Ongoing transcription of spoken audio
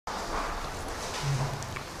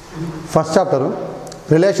First chapter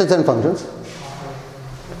relations and functions.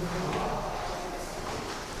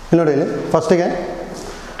 ಇಲ್ಲಿ ನೋಡಿ, ಇಲ್ಲಿ ಫಸ್ಟಿಗೆ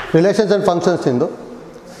ರಿಲೇಷನ್ಸ್ ಆ್ಯಂಡ್ ಫಂಕ್ಷನ್ಸಿಂದು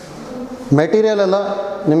ಮೆಟೀರಿಯಲ್ ಎಲ್ಲ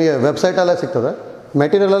ನಿಮಗೆ ವೆಬ್ಸೈಟಲ್ಲೇ ಸಿಗ್ತದೆ.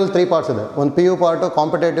 ಮೆಟೀರಿಯಲಲ್ಲಿ 3 ಪಾರ್ಟ್ಸ್ ಇದೆ. ಒಂದು PU part,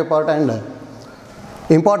 competitive part and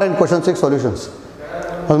important ಕ್ವಶನ್ಸಿಗೆ solutions.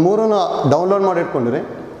 ಅದು ಮೂರೂ ಡೌನ್ಲೋಡ್ ಮಾಡಿ ಇಟ್ಕೊಂಡಿರಿ.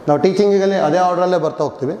 ನಾವು ಟೀಚಿಂಗಿಗಲ್ಲಿ ಅದೇ ಆರ್ಡ್ರಲ್ಲೇ ಬರ್ತಾ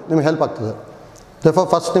ಹೋಗ್ತೀವಿ, ನಿಮ್ಗೆ ಹೆಲ್ಪ್ ಆಗ್ತದೆ. ದೇರ್ಫೋರ್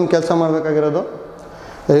ಫಸ್ಟ್ ನಿಮ್ಮ ಕೆಲಸ ಮಾಡಬೇಕಾಗಿರೋದು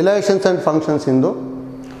ರಿಲೇಷನ್ಸ್ ಆ್ಯಂಡ್ ಫಂಕ್ಷನ್ಸಿಂದು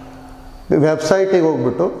ವೆಬ್ಸೈಟಿಗೆ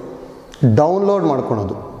ಹೋಗ್ಬಿಟ್ಟು ಡೌನ್ಲೋಡ್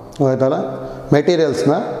ಮಾಡ್ಕೊಳೋದು, ಆಯ್ತಲ್ಲ,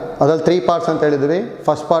 ಮೆಟೀರಿಯಲ್ಸ್ನ. ಅದರಲ್ಲಿ 3 ಪಾರ್ಟ್ಸ್ ಅಂತ ಹೇಳಿದ್ವಿ.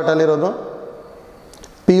 ಫಸ್ಟ್ ಪಾರ್ಟಲ್ಲಿರೋದು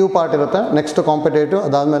PU ಪಾರ್ಟ್ ಇರುತ್ತೆ, ನೆಕ್ಸ್ಟ್ ಕಾಂಪಿಟೇಟಿವ್,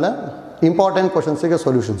 ಅದಾದಮೇಲೆ important ಕ್ವಶನ್ಸಿಗೆ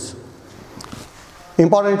solutions.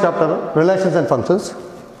 Important chapter relations and functions.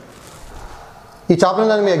 ಈ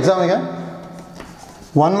ಚಾಪ್ಟರ್ನ ನಿಮಗೆ ಎಕ್ಸಾಮಿಗೆ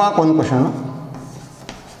 1 mark 1 question,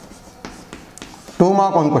 2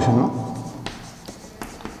 mark 1 question,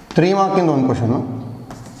 3 ಮಾರ್ಕಿಂದ 1 question,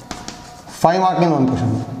 5 ಮಾರ್ಕಿಂದ 1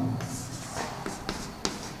 question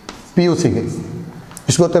PUCಗೆ.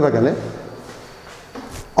 ಇಷ್ಟು ಗೊತ್ತಿರಬೇಕಲ್ಲಿ.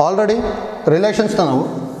 ಆಲ್ರೆಡಿ ರಿಲೇಷನ್ಸ್ನ ನಾವು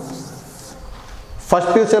ಫಸ್ಟ್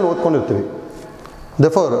PUCಯಲ್ಲಿ ಓದ್ಕೊಂಡಿರ್ತೀವಿ.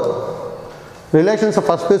 ದೇರ್ಫೋರ್ ರಿಲೇಷನ್ಸ್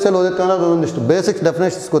ಫಸ್ಟ್ PUCಯಲ್ಲಿ ಓದಿರ್ತೀವಿ ಅಂದರೆ ಅದು ಒಂದಿಷ್ಟು ಬೇಸಿಕ್ಸ್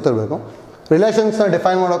ಡೆಫಿನೇಷನ್ಸ್ ಗೊತ್ತಿರಬೇಕು. ರಿಲೇಷನ್ಸ್ನ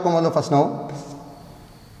ಡಿಫೈನ್ ಮಾಡೋಕ್ಕೂ ಮೊದಲು ಫಸ್ಟ್ ನಾವು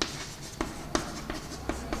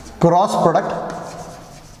ಕ್ರಾಸ್ ಪ್ರಾಡಕ್ಟ್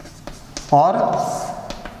ಆರ್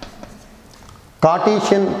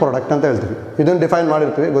ಕಾರ್ಟೀಷಿಯನ್ ಪ್ರಾಡಕ್ಟ್ ಅಂತ ಹೇಳ್ತೀವಿ. ಇದನ್ನು ಡಿಫೈನ್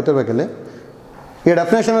ಮಾಡಿರ್ತೀವಿ, ಗೊತ್ತಿರಬೇಕಲ್ಲಿ. ಈ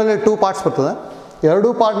ಡೆಫಿನೇಷನಲ್ಲಿ 2 ಪಾರ್ಟ್ಸ್ ಬರ್ತದೆ. 2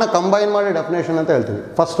 ಪಾರ್ಟ್ನ ಕಂಬೈನ್ ಮಾಡಿ ಡೆಫಿನೇಷನ್ ಅಂತ ಹೇಳ್ತೀವಿ.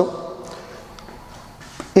 First,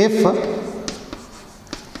 if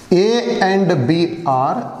A and B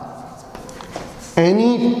are any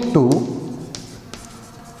two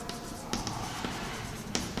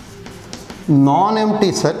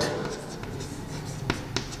non-empty set,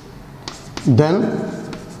 then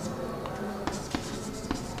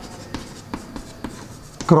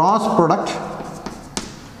cross product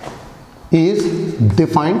is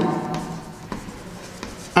defined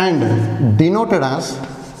and denoted as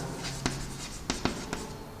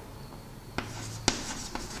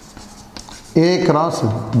A cross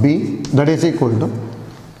B, that is equal to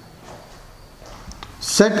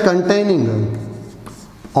set containing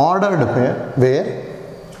ordered pair where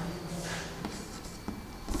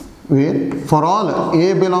for all A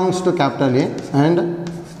belongs to capital A and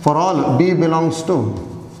for all B belongs to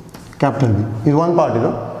capital B. ಇದು ಒಂದು part.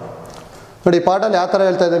 ಇದು ನೋಡಿ, ಈ ಪಾರ್ಟಲ್ಲಿ ಯಾವ ಥರ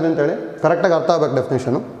ಹೇಳ್ತಾ ಇದ್ದೀವಿ ಅಂತೇಳಿ ಕರೆಕ್ಟಾಗಿ ಅರ್ಥ ಆಗಬೇಕು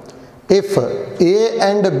definition. If A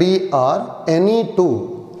and B are any two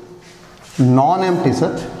non-empty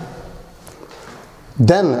set,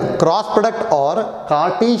 then cross product or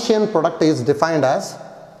Cartesian product is defined as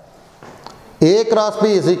A cross B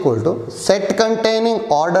is equal to set containing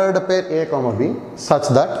ordered pair A comma B such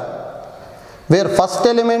that where first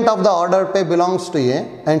element of the ordered pair belongs to A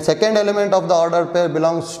and second element of the ordered pair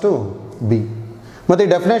belongs to B. ಮತ್ತು ಈ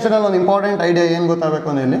ಡೆಫಿನೇಷನಲ್ಲಿ ಒಂದು important idea ಏನು ಗೊತ್ತಾಗಬೇಕು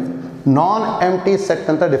ಅಂದರೆ, ಇಲ್ಲಿ ನಾನ್ ಎಂಟಿ set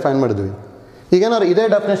ಅಂತ define ಮಾಡಿದ್ವಿ. ಈಗೇನಾದ್ರು ಇದೇ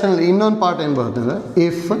ಡೆಫಿನೇಷನಲ್ಲಿ ಇನ್ನೊಂದು ಪಾರ್ಟ್ ಏನು ಬರುತ್ತೆ ಅಂದರೆ,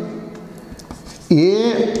 if A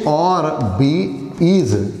or B is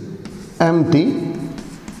empty,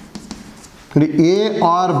 A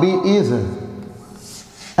or B is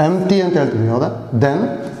empty ಅಂತ ಹೇಳ್ತೀವಿ, ಹೌದಾ? Then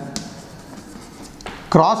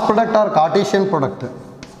cross product R ಕಾರ್ಟೀಷಿಯನ್ product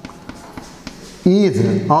is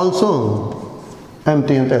also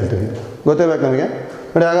ಎಂಟಿ ಅಂತ ಹೇಳ್ತೀವಿ. ಗೊತ್ತಿರಬೇಕು ನಮಗೆ.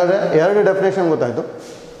 ನೋಡಿ, ಹಾಗಾದರೆ 2 ಡೆಫಿನೇಷನ್ ಗೊತ್ತಾಯಿತು.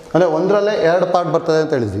 ಅಂದರೆ ಒಂದರಲ್ಲೇ 2 ಪಾರ್ಟ್ ಬರ್ತದೆ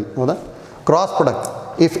ಅಂತ ಹೇಳಿದ್ವಿ, ಹೌದಾ? Cross product,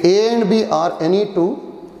 if A and B are any two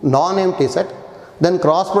non-empty set, then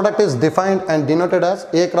cross product is defined and denoted as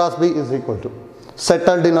A cross B is equal to set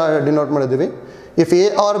ಅಲ್ಲಿ ಡಿನೋಟ್ ಮಾಡಿದ್ದೀವಿ. If A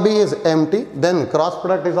or B is empty, then cross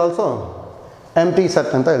product is also empty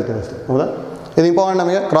set ಅಂತ ಹೇಳ್ತೀವಿ ಅಷ್ಟೇ, ಹೌದಾ? ಇದು important,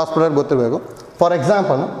 ನಮಗೆ cross product ಗೊತ್ತಿರಬೇಕು. For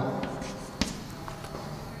example,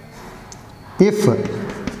 if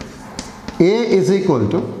A is equal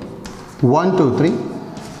to 1 2 3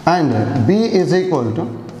 and B is equal to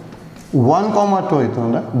 1 2 ಇತ್ತು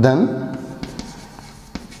ಅಂದರೆ, then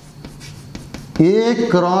A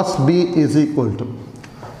cross B is equal to,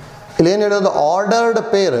 ಇಲ್ಲಿ ಏನು ಹೇಳೋದು, ordered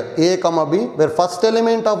peer A comma B where first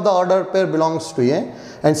element of the ordered pair belongs to A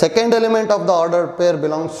and second element of the ordered pair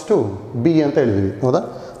belongs to B ಅಂತ ಹೇಳಿದ್ವಿ, ಹೌದಾ?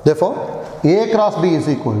 therefore A cross B is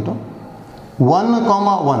equal to 1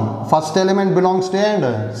 1 first element belongs to A and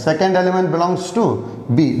second element belongs to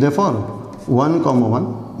B, therefore 1 1.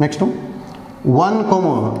 next 1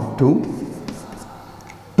 2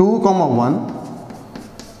 2 1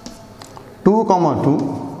 2 2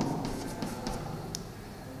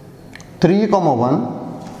 3 1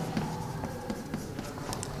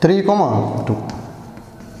 3 2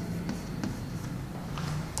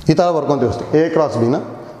 ಈ ಥರ ಬರ್ಕೊತೀವಿ ಅಷ್ಟೇ A cross ಬಿನ.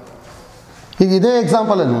 ಈಗ ಇದೇ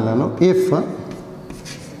ಎಕ್ಸಾಂಪಲಲ್ಲಿ ನಾನು if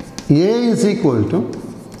A is equal to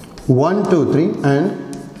 1 2 3 and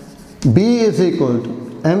B is equal to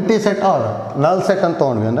empty set or null set ಅಂತ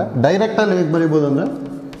ತೊಗೊಂಡ್ವಿ ಅಂದರೆ ಡೈರೆಕ್ಟಲ್ಲಿ ಹೇಗೆ ಬರಿಬೋದು ಅಂದರೆ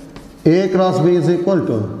A cross B is equal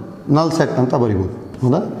to null set ಅಂತ ಬರಿಬೋದು.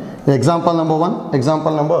 ಹೌದಾ? ಎಕ್ಸಾಂಪಲ್ ನಂಬರ್ 1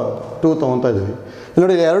 ಎಕ್ಸಾಂಪಲ್ ನಂಬರ್ 2 ತೊಗೊತಾ ಇದ್ದೀವಿ. ಇಲ್ಲಿ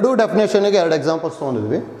ನೋಡಿ ಎರಡೂ ಡೆಫಿನೇಷನ್ಗೆ ಎರಡು ಎಕ್ಸಾಂಪಲ್ಸ್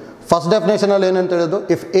ತೊಗೊಂಡಿದ್ವಿ. ಫಸ್ಟ್ ಡೆಫಿನೇಷನಲ್ಲಿ ಏನಂತ ಹೇಳಿದ್ದು,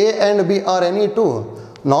 if A and B R any two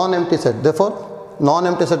non empty set, therefore non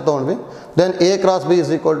empty set ತೊಗೊಂಡ್ವಿ, then A cross B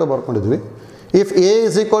is equal to ಬರ್ಕೊಂಡಿದ್ವಿ. If A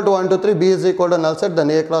is equal to 1 2 3 B is equal to ನಲ್ set,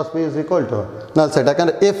 then A cross B is equal to ನಲ್ set.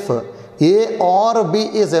 ಯಾಕಂದರೆ if A R B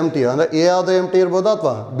is empty ಅಂದರೆ A ಯಾವುದು empty ಇರ್ಬೋದು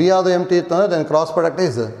ಅಥವಾ B ಯಾವುದು empty ಇತ್ತು ಅಂದರೆ then cross product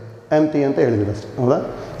is empty ಅಂತ ಹೇಳಿದ್ವಿ ಅಷ್ಟೇ. ಹೌದಾ?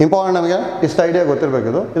 ಇಂಪಾರ್ಟೆಂಟ್ ನಮಗೆ ಇಷ್ಟು ಐಡಿಯಾ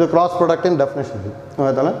ಗೊತ್ತಿರಬೇಕಿದು. ಇದು ಕ್ರಾಸ್ ಪ್ರಾಡಕ್ಟ್ ಇನ್ ಡೆಫಿನೇಷನ್ ಇದು.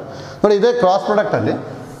 ಆಯ್ತಲ್ಲ ನೋಡಿ, ಇದೇ ಕ್ರಾಸ್ ಪ್ರಾಡಕ್ಟಲ್ಲಿ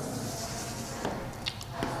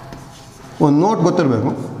ಒಂದು ನೋಟ್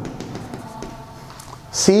ಗೊತ್ತಿರಬೇಕು,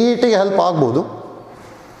 ಸಿ ಇ ಟಿಗೆ ಹೆಲ್ಪ್ ಆಗ್ಬೋದು.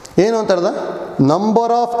 ಏನು ಅಂತ ಹೇಳಿದ್ರೆ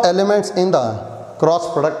number of elements in the cross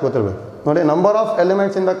product ಗೊತ್ತಿರಬೇಕು. ನೋಡಿ, number of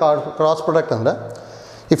elements in the cross product ಅಂದರೆ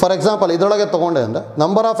ಈ ಫಾರ್ ಎಕ್ಸಾಂಪಲ್ ಇದರೊಳಗೆ ತೊಗೊಂಡೆ ಅಂದರೆ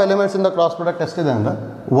number of elements in the cross product ಎಷ್ಟಿದೆ ಅಂದರೆ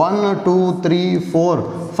 1 2 3 4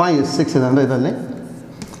 5 6 ಇದೆ ಅಂದರೆ ಇದರಲ್ಲಿ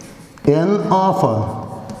n of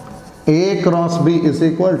A cross B is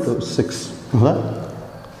equal to 6. ಹೌದಾ?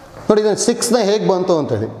 ನೋಡಿ, ಇದನ್ನು 6ನ ಹೇಗೆ ಬಂತು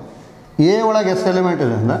ಅಂತೇಳಿ, ಎ ಒಳಗೆ ಎಷ್ಟು ಎಲಿಮೆಂಟ್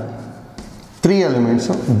ಇದೆ ಅಂದರೆ 3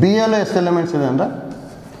 ಎಲಿಮೆಂಟ್ಸು, ಬಿ ಯಲ್ಲೂ ಎಷ್ಟು ಎಲಿಮೆಂಟ್ಸ್ ಇದೆ ಅಂದರೆ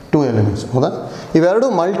 2 ಎಲಿಮೆಂಟ್ಸ್. ಹೌದಾ? ಇವೆರಡು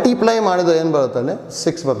ಮಲ್ಟಿಪ್ಲೈ ಮಾಡಿದ್ರೆ ಏನು ಬರುತ್ತೆ ಅಲ್ಲಿ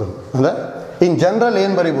 6 ಬರ್ತದೆ. ಅಂದರೆ ಇನ್ ಜನರಲ್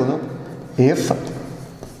ಏನು ಬರಿಬೋದು, if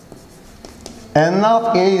n of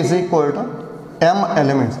A is equal to m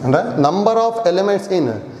elements, ಅಂದರೆ number of elements in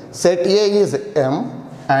set A is m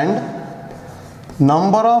and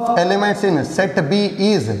number of elements in set B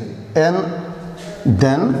is n,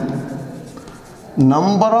 then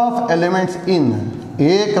number of elements in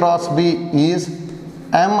A cross B is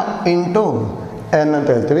m into n ಅಂತ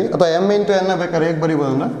ಹೇಳ್ತೀವಿ. ಅಥವಾ m into n ಬೇಕಾದ್ರೆ ಹೇಗೆ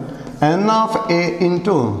ಬರಿಬೋದು ಅಂದರೆ n of A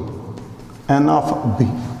into n of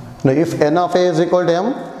B. If n of A is equal to m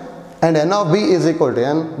and n of B is equal to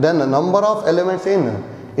n, then the number of elements in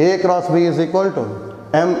A cross B is equal to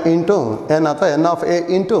m into n ಅಥವಾ n of A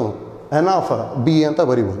into n of B ಅಂತ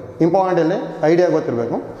ಬರಿಬೋದು. Important ಇಲ್ಲಿ idea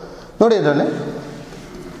ಗೊತ್ತಿರಬೇಕು. ನೋಡಿ, ಇದರಲ್ಲಿ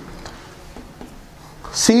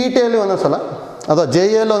C E ಟಿಯಲ್ಲಿ ಒಂದೊಂದ್ಸಲ ಅಥವಾ J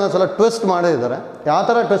E ಎಲ್ಲಿ ಒಂದೊಂದ್ಸಲ ಟ್ವಿಸ್ಟ್ ಮಾಡಿದ್ದಾರೆ. ಯಾವ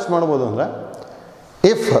ಥರ ಟ್ವಿಸ್ಟ್ ಮಾಡ್ಬೋದು ಅಂದರೆ,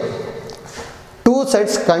 if 2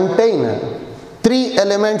 sets contain 3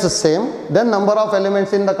 elements same, then number of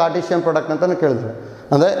elements in the ಕಾರ್ಟೀಷಿಯನ್ product ಅಂತಲೇ ಕೇಳಿದ್ರೆ,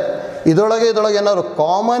 ಅಂದರೆ ಇದರೊಳಗೆ ಏನಾದ್ರು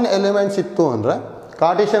ಕಾಮನ್ ಎಲಿಮೆಂಟ್ಸ್ ಇತ್ತು ಅಂದರೆ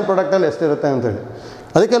ಕಾರ್ಟೀಷಿಯನ್ ಪ್ರಾಡಕ್ಟಲ್ಲಿ ಎಷ್ಟಿರುತ್ತೆ ಅಂತೇಳಿ.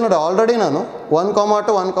 ಅದಕ್ಕೆ ನೋಡಿ, ಆಲ್ರೆಡಿ ನಾನು 1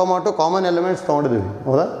 2 1 2 ಕಾಮನ್ ಎಲಿಮೆಂಟ್ಸ್ ತೊಗೊಂಡಿದ್ದೀವಿ.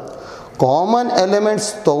 ಹೌದಾ? ಕಾಮನ್ ಎಲಿಮೆಂಟ್ಸ್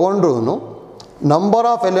ತೊಗೊಂಡ್ರೂ ನಂಬರ್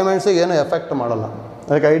ಆಫ್ ಎಲಿಮೆಂಟ್ಸಿಗೆ ಏನು ಎಫೆಕ್ಟ್ ಮಾಡಲ್ಲ.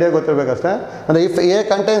 ಅದಕ್ಕೆ ಐಡಿಯಾ ಗೊತ್ತಿರಬೇಕಷ್ಟೇ. ಅಂದರೆ if A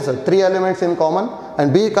contains 3 elements in common and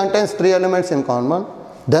B contains 3 elements in common,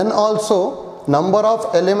 then also number of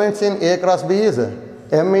elements in a cross B is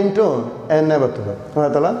m into ಎನ್ನೇ ಬರ್ತದೆ.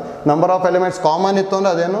 ಆಯ್ತಲ್ಲ? Number of elements common ಇತ್ತು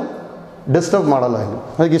ಅಂದರೆ ಅದೇನು disturb ಮಾಡಲ್ಲ. ಇಲ್ಲಿ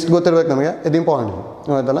ಅದಕ್ಕೆ ಇಷ್ಟು ಗೊತ್ತಿರಬೇಕು ನಮಗೆ, ಇದು ಇಂಪಾರ್ಟೆಂಟ್.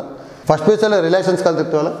 ಆಯ್ತಲ್ಲ? First ಪೀಸಲ್ಲಿ relations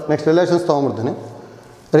ಕಲ್ತಿರ್ತೀವಲ್ಲ, next relations ತೊಗೊಂಡ್ಬಿಡ್ತೀನಿ.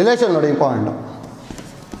 Relation ನೋಡಿ important.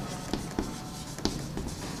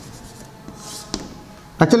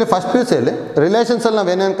 Actually first P U ಸಿಯಲ್ಲಿ ರಿಲೇಷನ್ಸಲ್ಲಿ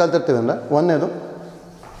ನಾವು ಏನೇನು ಕಲ್ತಿರ್ತೀವಿ ಅಂದರೆ, ಒಂದನೇದು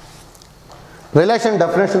ರಿಲೇಷನ್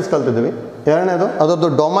ಡೆಫಿನೇಷನ್ಸ್ ಕಲ್ತಿದ್ದೀವಿ, ಎರಡನೇದು ಅದರದ್ದು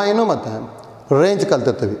ಡೊಮೈನು ಮತ್ತು ರೇಂಜ್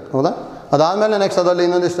ಕಲ್ತಿರ್ತೀವಿ. ಹೌದಾ? ಅದಾದಮೇಲೆ ನೆಕ್ಸ್ಟ್ ಅದರಲ್ಲಿ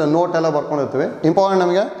ಇನ್ನೊಂದಿಷ್ಟು ನೋಟ್ ಎಲ್ಲ ಬರ್ಕೊಂಡಿರ್ತೀವಿ. ಇಂಪಾರ್ಟೆಂಟ್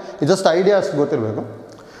ನಮಗೆ ಜಸ್ಟ್ ಐಡಿಯಾಸ್ ಗೊತ್ತಿರಬೇಕು.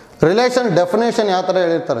 ರಿಲೇಷನ್ ಡೆಫಿನೇಷನ್ ಯಾವ ಥರ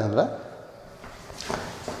ಹೇಳಿರ್ತಾರೆ ಅಂದರೆ,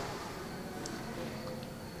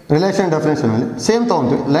 relation ಡೆಫಿನೇಷನಲ್ಲಿ same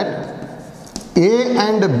ತೊಗೊತೀವಿ. Let A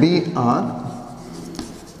and B R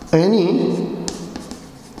any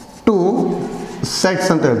 2 sets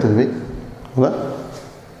ಅಂತ ಹೇಳ್ತಿದ್ವಿ. ಹೌದಾ?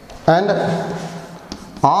 And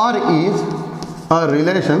R is a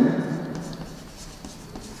relation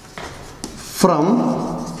from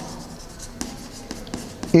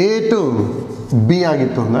A to B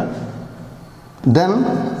ಆಗಿತ್ತು ಅಂದರೆ, then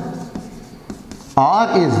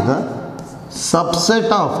R is the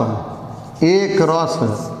subset of A cross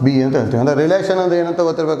B ಅಂತ ಹೇಳ್ತೀವಿ. ಅಂದರೆ ರಿಲೇಷನ್ ಅಂದರೆ ಏನಂತ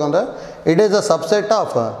ಗೊತ್ತಿರಬೇಕು ಅಂದರೆ, it is the subset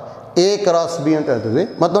of A cross B ಅಂತ ಹೇಳ್ತಿದ್ವಿ.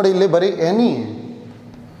 ಮತ್ತು ನೋಡಿ, ಇಲ್ಲಿ ಬರೀ ಎನಿ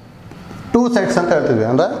 2 sets ಅಂತ ಹೇಳ್ತಿದ್ವಿ.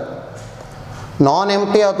 ಅಂದರೆ ನಾನ್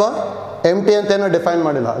ಎಂಟಿ ಅಥವಾ ಎಂಟಿ ಅಂತೇನೋ ಡಿಫೈನ್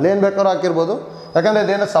ಮಾಡಿಲ್ಲ, ಅಲ್ಲೇನು ಬೇಕಾದ್ರೂ ಹಾಕಿರ್ಬೋದು. ಯಾಕಂದರೆ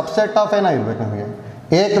ಇದೇನು ಸಬ್ಸೆಟ್ ಆಫ್ ಏನಾಗಿರ್ಬೇಕು, ನಮಗೆ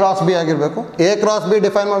ಎ ಕ್ರಾಸ್ ಬಿ ಆಗಿರಬೇಕು. ಎ ಕ್ರಾಸ್ ಬಿ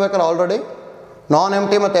ಡಿಫೈನ್ ಮಾಡ್ಬೇಕಾದ್ರೆ ಆಲ್ರೆಡಿ ನಾನ್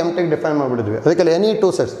ಎಂಟಿ ಮತ್ತು ಎಂಟಿಗೆ ಡಿಫೈನ್ ಮಾಡಿಬಿಟ್ಟಿದ್ವಿ. ಅದಕ್ಕೆ ಎನಿ 2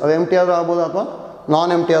 sets, ಅದು ಎಂಟಿ ಆದರೂ ಆಗ್ಬೋದು ಅಥವಾ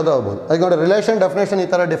ನಾನ್ ಎಂಟಿ ಆದರೂ ಆಗ್ಬೋದು. ಅದಕ್ಕೆ ನೋಡಿ, ರಿಲೇಷನ್ ಡೆಫಿನೇಷನ್ ಈ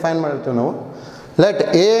ಥರ ಡಿಫೈನ್ ಮಾಡಿರ್ತೀವಿ ನಾವು. Let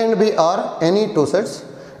A and B R any 2 sets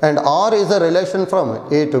and R is a relation from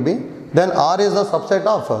A to B, then R is the subset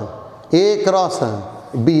of A cross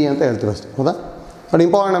B ಅಂತ ಹೇಳ್ತೀವಿ ಅಷ್ಟೇ. ಹೌದಾ? ನೋಡಿ,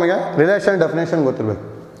 ಇಂಪಾರ್ಟೆಂಟ್ ನಮಗೆ ರಿಲೇಷನ್ ಡೆಫಿನೇಷನ್ ಗೊತ್ತಿರಬೇಕು.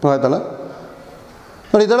 ಆಯ್ತಲ್ಲ?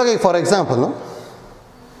 ನೋಡಿ, ಇದರೊಳಗೆ for example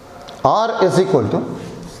R is equal to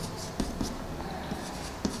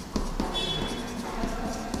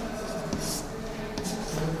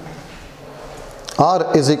R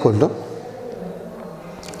is equal to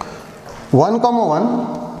 1, 1,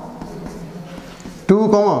 2,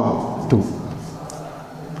 2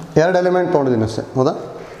 ಎರಡು ಎಲಿಮೆಂಟ್ ತೊಗೊಂಡಿದ್ದೀನಿ ಅಷ್ಟೇ, ಹೌದಾ?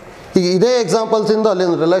 ಈಗ ಇದೇ ಎಕ್ಸಾಂಪಲ್ಸಿಂದ ಅಲ್ಲಿ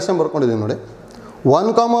ಒಂದು ರಿಲೇಷನ್ ಬರ್ಕೊಂಡಿದ್ದೀನಿ ನೋಡಿ. 1,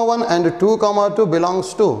 1 and 2, 2 belongs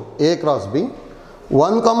to A cross B.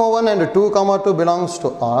 1, 1 and 2, 2 belongs to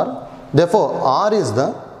R. Therefore, R is the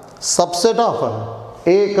subset of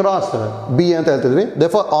A cross B ಅಂತ ಹೇಳ್ತಿದ್ವಿ.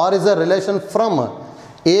 Therefore, R is a relation from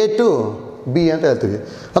A to B ಅಂತ ಹೇಳ್ತೀವಿ.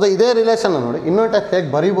 ಅದು ಇದೇ ರಿಲೇಷನ್ ನೋಡಿ ಇನ್ನೊಂದು ಟೈಪ್ ಹೇಗೆ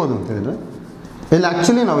ಬರೀಬೋದು ಅಂತ ಹೇಳಿದ್ರೆ, ಇಲ್ಲಿ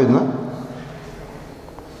ಆ್ಯಕ್ಚುಲಿ ನಾವು ಇದನ್ನ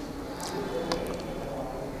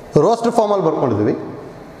ರೋಸ್ಟರ್ ಫಾರ್ಮಲ್ಲಿ ಬರ್ಕೊಂಡಿದ್ದೀವಿ.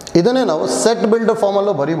 ಇದನ್ನೇ ನಾವು set build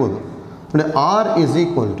ಫಾರ್ಮಲ್ಲೂ ಬರೀಬೋದು. R is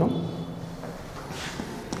equal to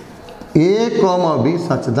A, B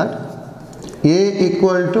such that A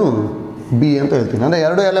equal to B ಅಂತ ಹೇಳ್ತೀನಿ. ಅಂದರೆ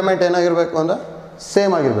ಎರಡು ಎಲಿಮೆಂಟ್ ಏನಾಗಿರಬೇಕು ಅಂದರೆ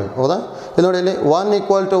ಸೇಮ್ ಆಗಿರಬೇಕು, ಹೌದಾ? ಇಲ್ಲಿ ನೋಡಿ, ಇಲ್ಲಿ 1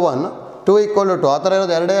 = 1, 2 = 2 ಆ ಥರ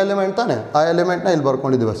ಇರೋದು ಎರಡೇ ಎಲಿಮೆಂಟ್ ತಾನೆ, ಆ ಎಲಿಮೆಂಟ್ನ ಇಲ್ಲಿ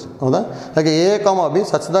ಬರ್ಕೊಂಡಿದ್ದೀವಿ ಅಷ್ಟೇ, ಹೌದಾ? ಹಾಗೆ A, B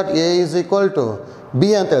such that A is equal to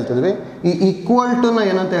B ಅಂತ ಹೇಳ್ತಿದ್ವಿ. ಈ ಈಕ್ವಲ್ ಟುನ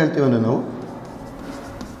ಏನಂತ ಹೇಳ್ತೀವಿ ಅಂದರೆ ನಾವು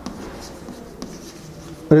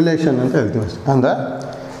ರಿಲೇಷನ್ ಅಂತ ಹೇಳ್ತೀವಿ ಅಷ್ಟೇ. ಅಂದರೆ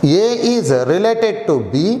A is related to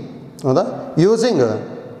B, ಹೌದಾ, ಯೂಸಿಂಗ್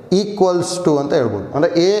ಈಕ್ವಲ್ಸ್ ಟು ಅಂತ ಹೇಳ್ಬೋದು.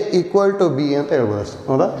 ಅಂದರೆ A equal to B ಅಂತ ಹೇಳ್ಬೋದು ಅಷ್ಟೇ,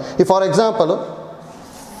 ಹೌದಾ? ಈ ಫಾರ್ ಎಕ್ಸಾಂಪಲು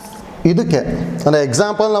ಇದಕ್ಕೆ ಅಂದರೆ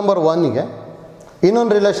ಎಕ್ಸಾಂಪಲ್ ನಂಬರ್ 1ಗೆ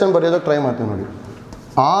ಇನ್ನೊಂದು ರಿಲೇಷನ್ ಬರೆಯೋದಕ್ಕೆ ಟ್ರೈ ಮಾಡ್ತೀವಿ ನೋಡಿ.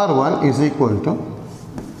 R1 is equal to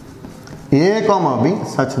A, B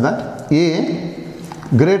such that A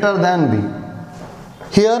greater than B.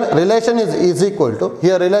 Here relation is equal to,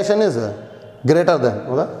 here relation is greater than,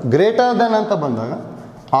 ಹೌದಾ? ಗ್ರೇಟರ್ ದೆನ್ ಅಂತ ಬಂದಾಗ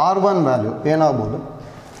R1 ವ್ಯಾಲ್ಯೂ ಏನಾಗ್ಬೋದು,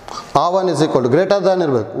 R1 is equal to greater than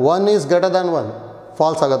ಇರಬೇಕು. 1 is greater than 1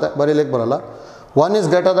 falls ಆಗುತ್ತೆ, ಬರೀಲಿಕ್ಕೆ ಬರೋಲ್ಲ. 1 is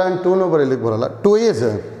greater than 2 ಬರೀಲಿಕ್ಕೆ ಬರೋಲ್ಲ. 2 is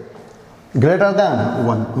greater than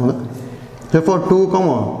 1, ಹೌದಾ? therefore 2,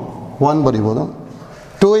 1 ಬರೀಬೋದು.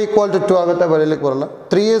 2 equal to 2 ಆಗುತ್ತೆ, ಬರೀಲಿಕ್ಕೆ ಬರೋಲ್ಲ.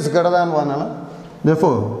 3 is greater than 1 ಅಲ್ಲ,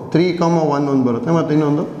 therefore 3, 1 ಒಂದು ಬರುತ್ತೆ, ಮತ್ತು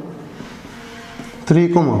ಇನ್ನೊಂದು 3,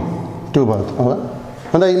 2 ಬರುತ್ತೆ, ಹೌದಾ?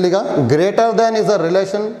 ಅಂದರೆ ಇಲ್ಲಿಗ greater than is the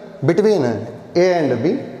relation between A and B.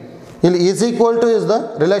 ಇಲ್ಲಿ is equal two is the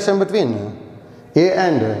relation between A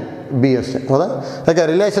and B ಅಷ್ಟೇ, ಹೌದಾ? ಯಾಕೆ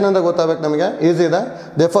ರಿಲೇಷನ್ ಅಂತ ಗೊತ್ತಾಗಬೇಕು ನಮಗೆ, ಈಸಿ ಇದೆ.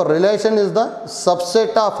 Therefore relation is the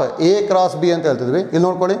subset of A cross B ಅಂತ ಹೇಳ್ತಿದ್ವಿ. ಇಲ್ಲಿ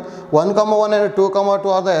ನೋಡ್ಕೊಳ್ಳಿ, 1, 1 and 2,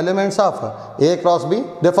 2 are the elements of A cross B.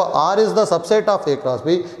 Therefore R is the subset of A cross B.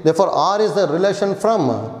 Therefore R is the relation from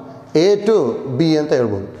A to B ಅಂತ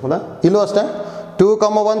ಹೇಳ್ಬೋದು, ಹೌದಾ? ಇಲ್ಲೂ ಅಷ್ಟೇ 2,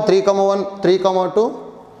 1, 3, 1, 3, 2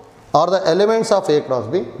 are the elements of A cross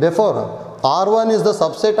B. Therefore, R1 is the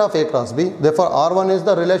subset of A cross B. Therefore, R1 is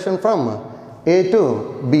the relation from A to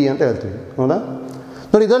B ಅಂತ ಹೇಳ್ತೀವಿ, ಹೌದಾ?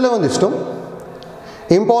 ನೋಡಿ, ಇದರಲ್ಲೇ ಒಂದಿಷ್ಟು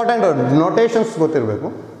ಇಂಪಾರ್ಟೆಂಟ್ ನೋಟೇಷನ್ಸ್ ಗೊತ್ತಿರಬೇಕು.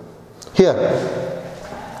 ಹಿಯರ್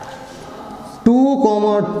 2,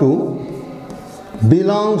 2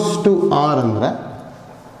 ಬಿಲಾಂಗ್ಸ್ ಟು R ಅಂದರೆ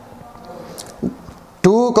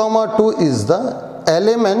 2, 2 is the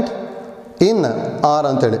element in R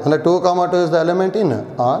ಅಂತೇಳಿ. ಅಂದರೆ 2, 2 is the element in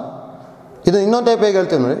R. ಇದು ಇನ್ನೊಂದು ಟೈಪ್ ಹೇಗೆ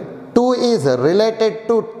ಹೇಳ್ತೀವಿ ನೋಡಿ, 2 is related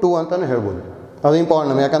to 2 ಅಂತಲೇ ಹೇಳ್ಬೋದು. ಅದು ಇಂಪಾರ್ಟೆಂಟ್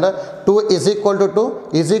ನಮಗೆ, ಯಾಕಂದರೆ 2 is equal to 2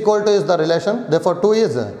 is equal to is the relation. therefore 2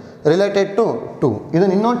 is related to 2.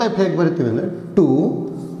 ಇದನ್ನು ಇನ್ನೊಂದು ಟೈಪ್ ಹೇಗೆ ಬರಿತೀವಿ ಅಂದರೆ 2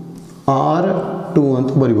 R2 ಅಂತ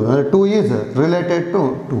ಬರಿಬೋದು. ಅಂದರೆ 2 is related to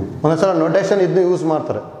 2. ಒಂದೊಂದ್ಸಲ ನೋಟೇಷನ್ ಇದನ್ನ ಯೂಸ್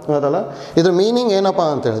ಮಾಡ್ತಾರೆ, ಗೊತ್ತಲ್ಲ? ಇದ್ರ ಮೀನಿಂಗ್ ಏನಪ್ಪ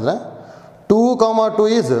ಅಂತ ಹೇಳಿದ್ರೆ 2,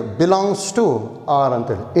 2 is belongs to R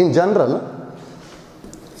ಅಂತೇಳಿ. In general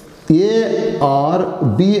A or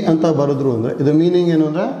B ಅಂತ ಬರೆದ್ರು ಅಂದರೆ ಇದು ಮೀನಿಂಗ್ ಏನು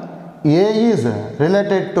ಅಂದರೆ A is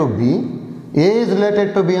related to B. A is related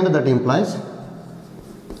to B ಅಂದರೆ that implies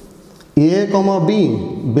A, B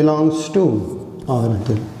belongs to R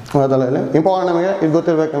ಅಂತೇಳಿ. ಅದಲ್ಲ, ಇಲ್ಲ ಇಂಪಾರ್ಟೆಂಟ್ ನಮಗೆ ಇದು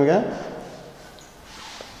ಗೊತ್ತಿರ್ಬೇಕು ನಮಗೆ.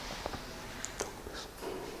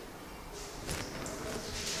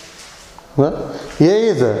 A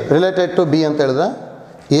is related to B ಅಂತ ಹೇಳಿದ್ರೆ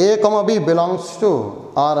A, B belongs to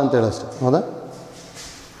R ಅಂತ ಹೇಳಷ್ಟೆ, ಹೌದಾ?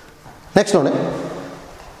 ನೆಕ್ಸ್ಟ್ ನೋಡಿ,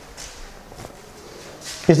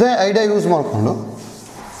 ಇದೇ ಐಡಿಯಾ ಯೂಸ್ ಮಾಡಿಕೊಂಡು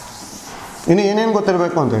ಇನ್ನು ಏನೇನು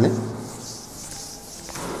ಗೊತ್ತಿರಬೇಕು ಅಂತೇಳಿ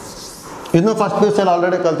ಇದನ್ನು ಫಸ್ಟ್ ಪೀಸಲ್ಲಿ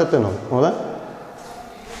ಆಲ್ರೆಡಿ ಕಲ್ತಿರ್ತೀವಿ ನಾವು, ಹೌದಾ?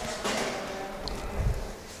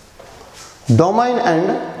 Domain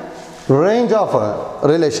and range of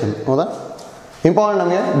relation, ಹೌದಾ? ಇಂಪಾರ್ಟೆಂಟ್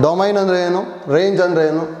ನಮಗೆ ಡೊಮೈನ್ ಅಂದರೆ ಏನು, ರೇಂಜ್ ಅಂದರೆ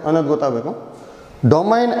ಏನು ಅನ್ನೋದು ಗೊತ್ತಾಗಬೇಕು.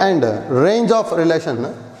 Domain and range of relation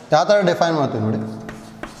ಯಾವ ಥರ ಡಿಫೈನ್ ಮಾಡ್ತೀವಿ ನೋಡಿ.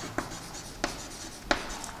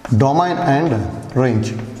 ಡೊಮೈನ್ ಆ್ಯಂಡ್ ರೇಂಜ್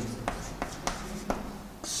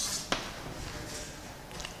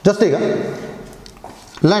ಜಸ್ಟ್ ಈಗ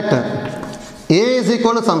let A is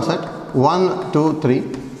equal to some set 1, 2, 3,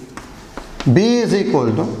 B is equal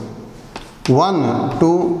to 1,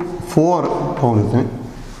 2, 4 ತೊಗೊಂಡಿರ್ತೀನಿ.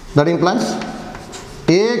 That implies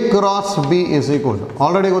A cross B is equal to,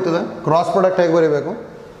 already ಗೊತ್ತಿದೆ ಕ್ರಾಸ್ ಪ್ರಾಡಕ್ಟ್ ಹೇಗೆ ಬರೀಬೇಕು.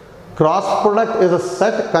 Cross product is a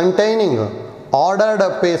set containing ordered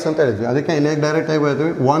pairs ಅಂತ ಹೇಳಿದ್ವಿ. ಅದಕ್ಕೆ ಇಲ್ಲಿ direct ಆಗಿ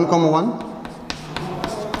ಬರೀತೀವಿ 1, 1,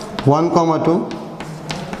 1, 2,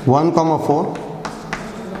 1, 4,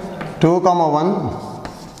 2, 1,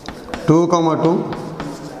 2, 2,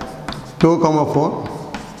 2, 4,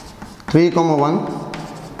 3, 1,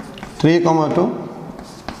 3, 2,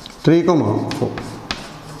 3, 4.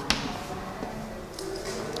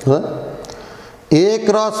 A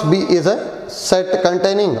cross B is a set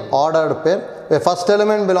containing ordered pair where first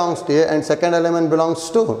element belongs to A and second element belongs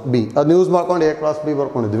to B. ಅದನ್ನ use ಮಾಡ್ಕೊಂಡು A cross B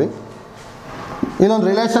ಬರ್ಕೊಂಡಿದ್ವಿ. ಇನ್ನೊಂದು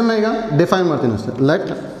ರಿಲೇಷನ್ನ ಈಗ define ಮಾಡ್ತೀನಿ ಅಷ್ಟೇ. Let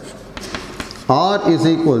R is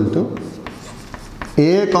equal to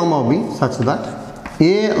A, B such that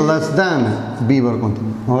A less than B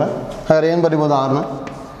ಬರ್ಕೊಂತೀನಿ. ಹೌದಾ? ಹಾಗಾದ್ರೆ ಏನು ಬರಿಬೋದು ಆರ್ನ?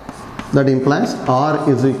 That implies R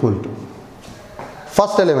is equal to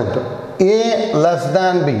first element A less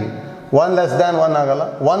than B. 1 less than 1 ಆಗಲ್ಲ.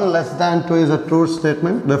 1 less than 2 is a true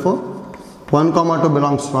statement. Therefore 1, 2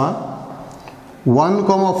 belongs to R. 1,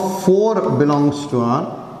 4 belongs to R.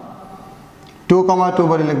 2, 2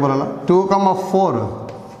 ಬರೀಲಿಕ್ಕೆ ಬರಲ್ಲ. 2, 4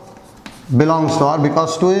 belongs to R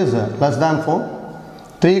because 2 is less than 4.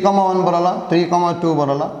 3, 1 ಬರಲ್ಲ. 3, 2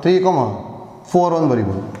 ಬರಲ್ಲ. 3, 4 1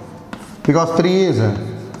 ಬರೀಬೋದು because 3 is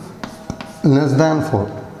less than 4.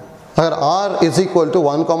 Here R is equal to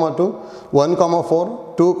 1, 2, 1, 4,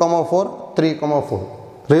 2, 4, 3, 4.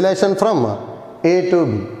 Relation from A to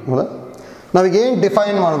B. Now again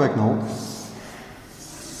define ಮಾಡಬೇಕು ನಾವು.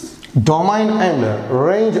 Domain and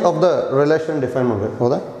range of the relation define ಮಾಡಬೇಕು.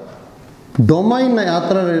 ಹೌದಾ? Domain ನ ಯಾವ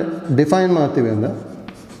ಥರ define ಮಾಡ್ತೀವಿ ಅಂದರೆ,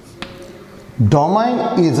 domain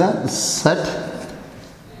is a set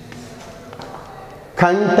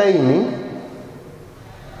containing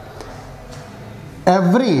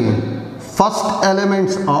every first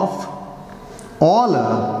elements of all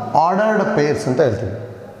ordered pairs ಅಂತ ಹೇಳ್ತೀವಿ.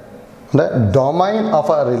 ಅಂದರೆ domain of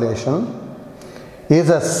a relation is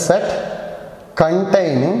a set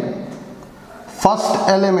containing first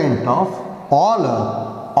element of all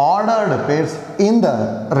ordered pairs in the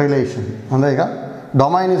relation. ಅಂದರೆ ಈಗ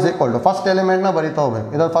domain is equal to first ಎಲಿಮೆಂಟ್ನ ಬರಿತಾ ಹೋಗ್ಬೇಕು.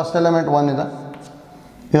 ಇದರಲ್ಲಿ first element 1 ಇದೆ,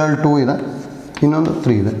 ಇದರಲ್ಲಿ 2 ಇದೆ, ಇನ್ನೊಂದು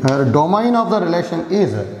 3 ಇದೆ. Domain of the relation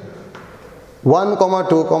is 1,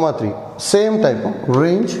 2, 3. Same type of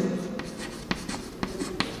range.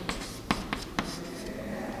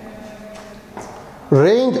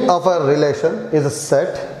 Range of a relation is a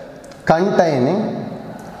set containing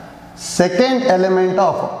second element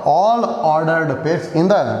of all ordered pairs in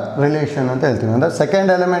the relation ಅಂತ ಹೇಳ್ತೀವಿ. ಅಂದರೆ ಸೆಕೆಂಡ್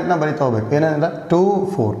ಎಲಿಮೆಂಟ್ನ ಬರಿತಾ ಹೋಗ್ಬೇಕು. ಏನೇನಿದೆ? 2,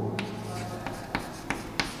 4.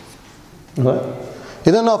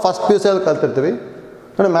 ಇದನ್ನು ನಾವು ಫಸ್ಟ್ PUC ಅಲ್ಲಿ ಕಲ್ತಿರ್ತೀವಿ.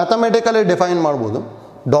 ಅಂದರೆ ಮ್ಯಾಥಮೆಟಿಕಲಿ ಡಿಫೈನ್ ಮಾಡ್ಬೋದು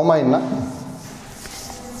ಡೊಮೈನ್ನ.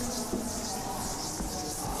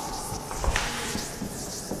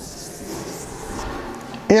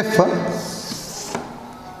 If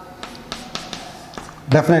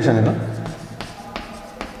definition is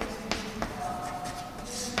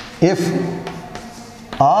if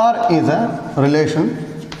R is a relation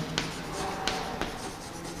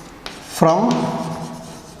from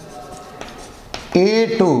A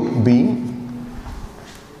to B,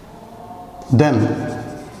 then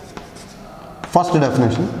first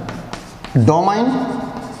definition, domain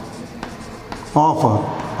of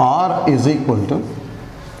R is equal to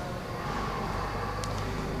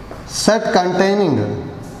set containing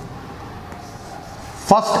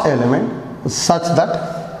first element such that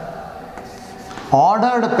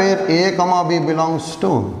ordered pair A, B belongs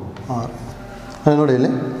to R. ನೋಡಿ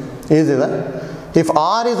ಇಲ್ಲಿ easy ಇದೆ. If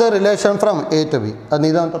R is a relation from A to B, ಅದನ್ನ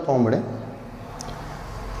ಇದು ಅಂತ ತೊಗೊಂಬಿಡಿ.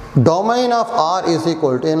 Domain of R is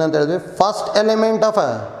equal to ಏನಂತ ಹೇಳಿದ್ವಿ? First element of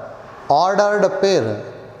ordered peer.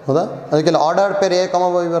 ಹೌದಾ? ಅದಕ್ಕೆಲ್ಲ ಆರ್ಡರ್ಡ್ ಪೇರ್ A,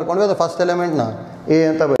 B ಬರ್ಕೊಂಡ್ವಿ. ಅದು ಫಸ್ಟ್ ಎಲಿಮೆಂಟ್ನ A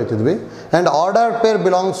ಅಂತ ಬರೀತಿದ್ವಿ. And ordered peer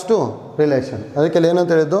belongs to relation. ಅದಕ್ಕೆಲ್ಲ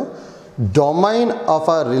ಏನಂತ ಹೇಳಿದ್ದು? Domain of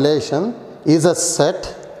a relation is a set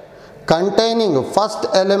containing first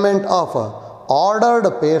element of ordered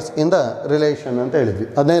pairs in the relation ಅಂತ ಹೇಳಿದ್ವಿ.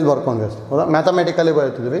 ಅದನ್ನೇ ಇಲ್ಲಿ ಬರ್ಕೊಂಡ್ವಿ ಅಷ್ಟೇ. ಹೌದಾ? ಮ್ಯಾಥಮೆಟಿಕಲಿ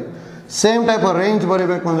ಬರೀತಿದ್ವಿ. ಸೇಮ್ ಟೈಪ್ ರೇಂಜ್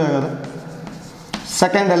ಬರೀಬೇಕು ಅಂದರೆ ಆಗೋದು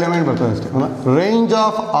ಸೆಕೆಂಡ್ ಎಲಿಮೆಂಟ್ ಬರ್ತದೆ ಅಷ್ಟೇ. ಹೌದಾ? Range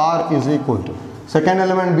of R is equal to second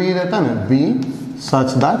element B ಇದೆ ತಾನೆ, B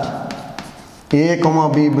such that A,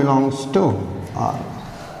 B belongs to R.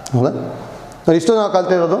 ಹೌದಾ? ಇಷ್ಟು ನಾವು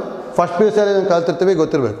ಕಲ್ತಿರೋದು ಫಸ್ಟ್ PUC ಅಲ್ಲಿ ಕಲ್ತಿರ್ತೀವಿ,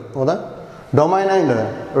 ಗೊತ್ತಿರಬೇಕು. ಹೌದಾ? Domain and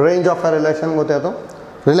range of a relation ಗೊತ್ತಾಯಿತು,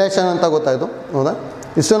 ರಿಲೇಷನ್ ಅಂತ ಗೊತ್ತಾಯಿತು. ಹೌದಾ?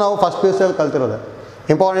 ಇಷ್ಟು ನಾವು ಫಸ್ಟ್ PUC ಅಲ್ಲಿ ಕಲ್ತಿರೋದೆ.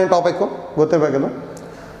 Important topic, ಗೊತ್ತಿರಬೇಕಿದು.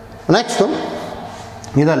 ನೆಕ್ಸ್ಟು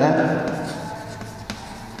ಇದಲ್ಲೇ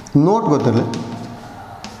ನೋಟ್ ಗೊತ್ತಿರಲಿ.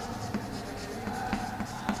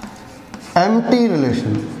 ಎಂಟಿ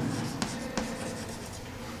ರಿಲೇಷನ್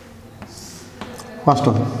ಫಸ್ಟ್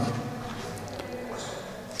ಒಂದು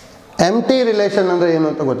ಎಂಟಿ ರಿಲೇಷನ್ ಅಂದರೆ ಏನು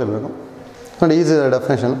ಅಂತ ಗೊತ್ತಿರಬೇಕು ನೋಡಿ. Is the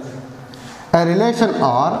definition A relation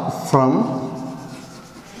are from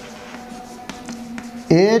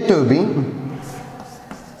A to B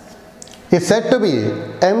is said to be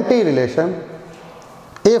empty relation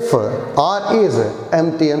if R is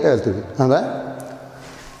empty ಅಂತ ಹೇಳ್ತೀವಿ. ಅಂದರೆ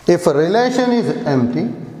if a relation is empty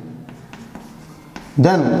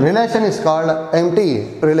then relation is called empty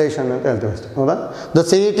relation ಅಂತ ಹೇಳ್ತೀವಿ ಅಷ್ಟೇ. ಹೌದಾ? The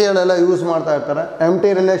C E ಟಿಯಲ್ಲೆಲ್ಲ use ಮಾಡ್ತಾ ಇರ್ತಾರೆ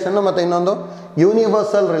ಎಂಟಿ relation ಮತ್ತು ಇನ್ನೊಂದು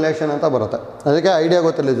ಯೂನಿವರ್ಸಲ್ ರಿಲೇಷನ್ ಅಂತ ಬರುತ್ತೆ. ಅದಕ್ಕೆ ಐಡಿಯಾ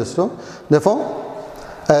ಗೊತ್ತಿಲ್ಲ just. therefore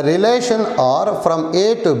a relation R from A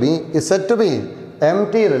to B is said to be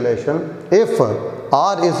empty relation if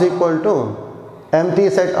R is equal to empty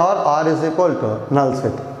set or R is equal to null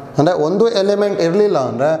set. ಅಂದರೆ ಒಂದು element ಇರಲಿಲ್ಲ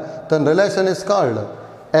ಅಂದರೆ then relation is called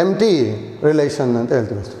empty relation ಅಂತ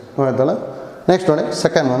ಹೇಳ್ತೀವಿ ಅಷ್ಟೇ. ಆಯ್ತಲ್ಲ? Next ನೋಡಿ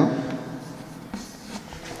second one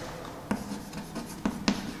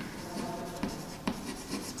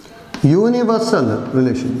universal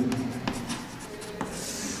relation.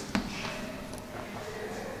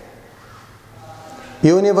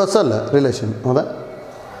 Universal relation ಹೌದಾ?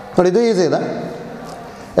 ನೋಡಿ ಇದು ಈಸಿ ಇದೆ.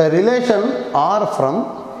 A relation are from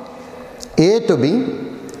A to B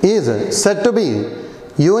is set to B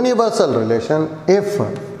universal relation if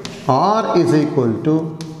R is equal to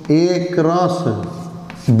A cross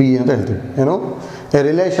B ಅಂತ ಹೇಳ್ತೀವಿ. ಏನು? A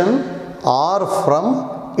relation are from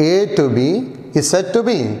A to B is set to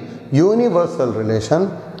B universal relation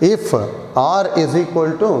if R is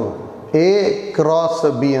equal to A cross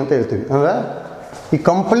B ಅಂತ ಹೇಳ್ತೀವಿ. ಅಂದರೆ ಈ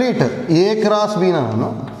complete A cross ಬಿನ ನಾನು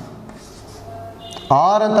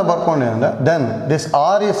R ಅಂತ ಬರ್ಕೊಂಡೆ ಅಂದರೆ then this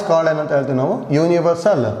are is called ಏನಂತ ಹೇಳ್ತೀವಿ ನಾವು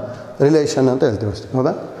ಯೂನಿವರ್ಸಲ್ ರಿಲೇಷನ್ ಅಂತ ಹೇಳ್ತೀವಿ ಅಷ್ಟೇ.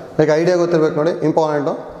 ಹೌದಾ? ಲೈಕ್ ಐಡಿಯಾ ಗೊತ್ತಿರ್ಬೇಕು ನೋಡಿ,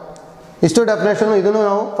 ಇಂಪಾರ್ಟೆಂಟು. ಇಷ್ಟು ಡೆಫಿನೇಷನು ಇದನ್ನು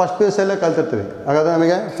ನಾವು ಫಸ್ಟ್ ಪಿ ಯು ಸಿಯಲ್ಲೇ ಕಲ್ತಿರ್ತೀವಿ. ಹಾಗಾದರೆ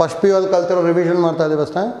ನಮಗೆ ಫಸ್ಟ್ ಪಿ ಯು ಅಲ್ಲಿ ಕಲ್ತಿರೋ ರಿವಿಷನ್ ಮಾಡ್ತಾ ಇದ್ದೀವಿ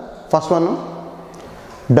ಅಷ್ಟೇ. First one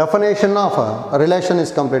definition of relation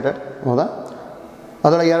is completed. ಹೌದಾ?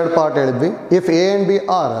 ಅದರೊಳಗೆ ಎರಡು ಪಾರ್ಟ್ ಹೇಳಿದ್ವಿ. If A and B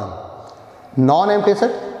R non empty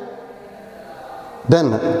set then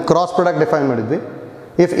cross product define ಮಾಡಿದ್ವಿ.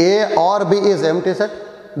 if A or B is empty set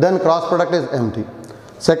then cross product is empty.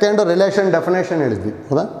 Second relation definition ಹೇಳಿದ್ವಿ.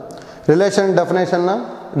 ಹೌದಾ? Relation ಡೆಫಿನೇಷನ್ನ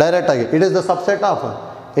ಡೈರೆಕ್ಟಾಗಿ it is the subset of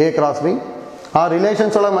A cross B. ಆ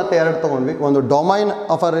relations ಒಳಗೆ ಮತ್ತೆ ಎರಡು ತೊಗೊಂಡ್ವಿ. ಒಂದು ಡೊಮೈನ್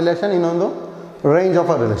ಆಫ್ ಅ ರಿಲೇಷನ್, ಇನ್ನೊಂದು range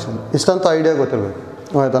of a relation. ಇಷ್ಟಂತೂ idea ಗೊತ್ತಿರಬೇಕು.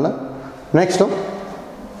 ಆಯ್ತಲ್ಲ? ನೆಕ್ಸ್ಟು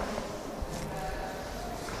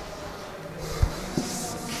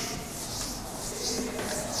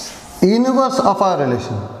ಇನ್ವರ್ಸ್ ಆಫ್ ಆ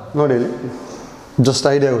ರಿಲೇಷನ್. ನೋಡಿ ಇಲ್ಲಿ ಜಸ್ಟ್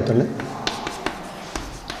ಐಡಿಯಾ ಗೊತ್ತಲ್ಲಿ.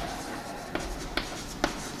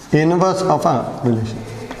 ಇನ್ವರ್ಸ್ ಆಫ್ ಆ ರಿಲೇಷನ್.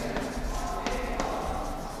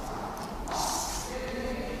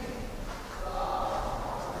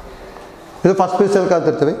 ಇದು ಫಸ್ಟ್ ಪಿ ಯು ಸಿಯಲ್ಲಿ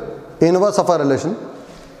ಕಲ್ತಿರ್ತೀವಿ. ಇನ್ವರ್ಸ್ ಆಫ್ ಆ relation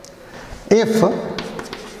if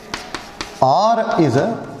R is a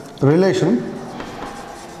relation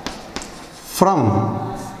from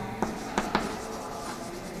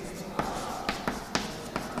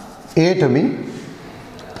A to B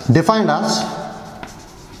defined as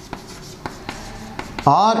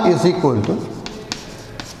R is equal to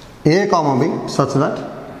A comma B such that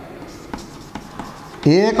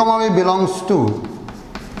A comma B belongs to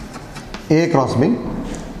A cross B,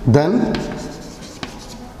 then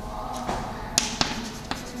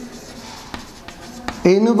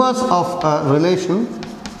inverse of a relation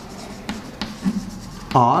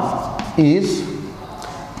R is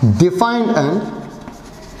defined and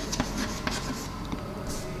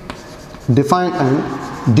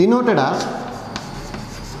denoted as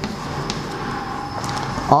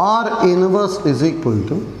R inverse is equal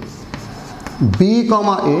to B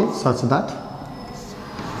comma A such that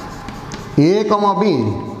A comma B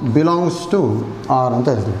belongs to R ಅಂತ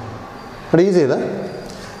ಹೇಳ್ತೀವಿ. But easy ಇದೆ.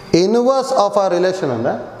 Inverse of ಆ relation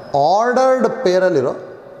ಅಂದರೆ ordered ಪೇರಲ್ಲಿರೋ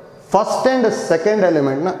first and second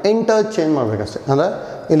ಎಲಿಮೆಂಟ್ನ interchange ಮಾಡಬೇಕಷ್ಟೇ. ಅಂದರೆ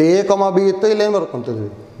ಇಲ್ಲಿ A ಕಾಮ B ಇತ್ತು, ಇಲ್ಲಿ ಏನು ಬರ್ಕೊಂತಿದ್ವಿ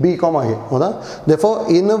ಬಿ ಕಾಮ ಎ. ಹೌದಾ? therefore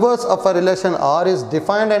inverse of a relation R is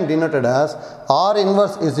defined and denoted as R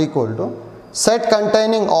inverse is equal to set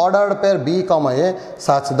containing ordered pair B comma A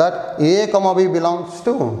such that A comma B belongs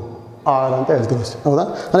to R ಅಂತ ಹೇಳ್ತೀವಿ ಅಷ್ಟೇ. ಹೌದಾ?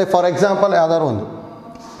 ಅಂದರೆ for example ಯಾವ್ದಾದ್ರು ಒಂದು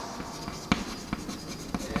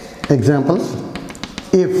example,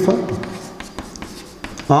 if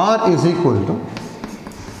R is equal to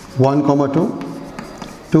 1, 2,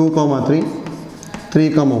 2, 3, 3,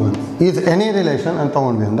 1 is any relation ಅಂತ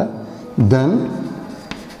ತಗೊಂಡ್ವಿ ಅಂದರೆ then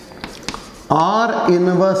R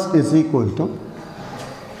inverse is equal to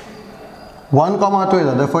 1, 2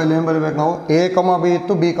 ಇದೆ. therefore ಇಲ್ಲಿ ಏನು ಬರೀಬೇಕು ನಾವು A, B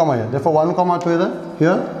ಇತ್ತು, B, A. therefore 1, 2 ಇದೆ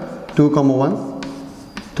here, 2, 1,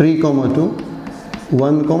 3, 2,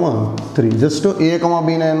 1, 3. ಜಸ್ಟ್ A, B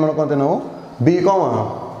ನ ಏನು ಮಾಡ್ಕೊತೀವಿ ನಾವು ಬಿ ಕಾಮ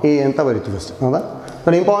ಎ ಅಂತ ಬರಿತೀವಿ ಅಷ್ಟೇ. ಹೌದಾ?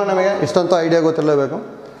 ನೋಡಿ, ಇಂಪಾರ್ಟೆಂಟ್ ನಮಗೆ ಇಷ್ಟಂತೂ ಐಡಿಯಾ ಗೊತ್ತಿರಲೇಬೇಕು.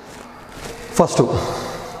 ಫಸ್ಟ್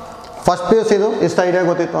PUC ಇದು ಇಷ್ಟು ಐಡಿಯಾ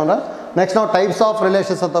ಗೊತ್ತಿತ್ತು ಅಂದರೆ ನೆಕ್ಸ್ಟ್ ನಾವು ಟೈಪ್ಸ್ ಆಫ್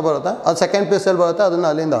ರಿಲೇಷನ್ಸ್ ಅಂತ ಬರುತ್ತೆ, ಅದು ಸೆಕೆಂಡ್ PUC ಬರುತ್ತೆ, ಅದನ್ನು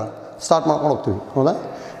ಅಲ್ಲಿಂದ ಸ್ಟಾರ್ಟ್ ಮಾಡ್ಕೊಂಡು ಹೋಗ್ತೀವಿ. ಹೌದಾ?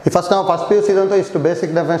 ಈ ಫಸ್ಟ್ ನಾವು PUC ಇದಂತೂ ಇಷ್ಟು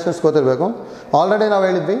ಬೇಸಿಕ್ ಡೆಫಿನೇಷನ್ಸ್ ಗೊತ್ತಿರಬೇಕು. ಆಲ್ರೆಡಿ ನಾವು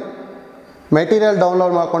ಹೇಳಿದ್ವಿ ಮೆಟೀರಿಯಲ್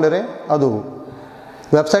ಡೌನ್ಲೋಡ್ ಮಾಡ್ಕೊಂಡಿರಿ, ಅದು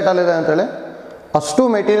ವೆಬ್ಸೈಟಲ್ಲಿದೆ ಅಂತೇಳಿ. ಅಷ್ಟು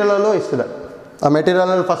ಮೆಟೀರಿಯಲಲ್ಲೂ ಇಷ್ಟಿದೆ. ಆ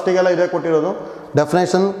ಮೆಟೀರಿಯಲಲ್ಲಿ ಫಸ್ಟಿಗೆಲ್ಲ ಇದೇ ಕೊಟ್ಟಿರೋದು: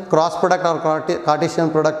 definition, cross product R Cartesian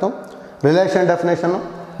product, relation definition,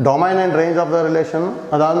 domain and range of the relation,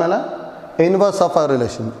 ಅದಾದಮೇಲೆ ಇನ್ವರ್ಸ್ ಆಫ್ ಅ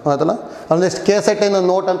ರಿಲೇಷನ್. ಆಯ್ತಲ್ಲ? ಒಂದಿಷ್ಟು K-ಸೆಟ್ಟಿನ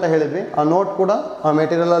ನೋಟ್ ಅಂತ ಹೇಳಿದ್ವಿ, ಆ ನೋಟ್ ಕೂಡ ಆ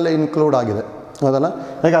ಮೆಟೀರಿಯಲಲ್ಲಿ ಇನ್ಕ್ಲೂಡ್ ಆಗಿದೆ. ಹೌದಲ್ಲ?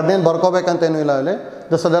 ಈಗ ಅದೇನು ಬರ್ಕೋಬೇಕಂತೇನೂ ಇಲ್ಲ, ಅಲ್ಲಿ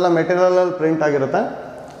ಜಸ್ಟ್ ಅದೆಲ್ಲ ಮೆಟೀರಿಯಲಲ್ಲಿ ಪ್ರಿಂಟ್ ಆಗಿರುತ್ತೆ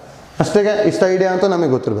ಅಷ್ಟಿಗೆ. ಇಷ್ಟು ಐಡಿಯಾ ಅಂತೂ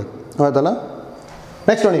ನಮಗೆ ಗೊತ್ತಿರಬೇಕು. ಆಯ್ತಲ್ಲ?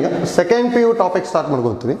 ನೆಕ್ಸ್ಟ್ ನೋಡಿ, ಈಗ ಸೆಕೆಂಡ್ PU ಟಾಪಿಕ್ ಸ್ಟಾರ್ಟ್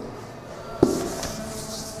ಮಾಡ್ಕೊತೀವಿ.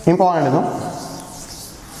 ಇಂಪಾರ್ಟೆಂಟ್ ಇದು,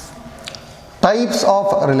 types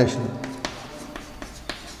of relation.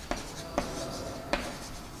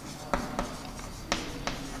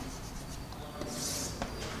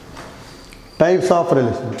 Types of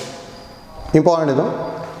relation important ಇದು.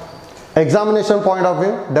 Examination point of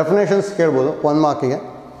view definitions ಕೇಳ್ಬೋದು 1 ಮಾರ್ಕಿಗೆ.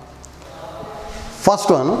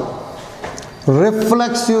 First one,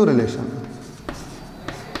 reflexive relation.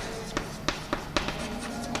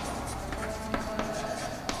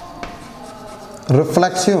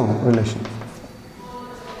 Reflexive relation.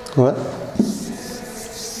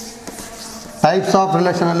 Types of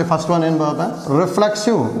ರಿಲೇಷನಲ್ಲಿ first one ಏನು ಬರುತ್ತೆ?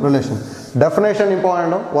 Reflexive relation. ಡೆಫಿನೇಷನ್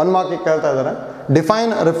ಇಂಪಾರ್ಟೆಂಟು, 1 ಮಾರ್ಕಿಗೆ ಕೇಳ್ತಾ ಇದ್ದಾರೆ.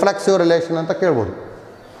 Define reflexive relation ಅಂತ ಕೇಳ್ಬೋದು.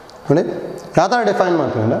 ನೋಡಿ, ಯಾವ ಥರ ಡಿಫೈನ್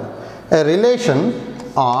ಮಾಡ್ತೀವಿ ಅಂದರೆ, A relation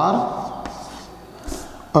R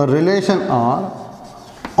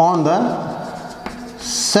on the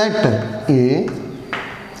set A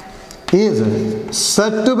is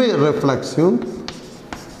said to be reflexive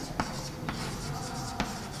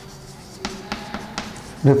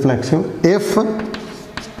if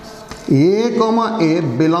A comma A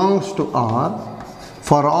belongs to R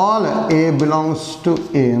for all A belongs to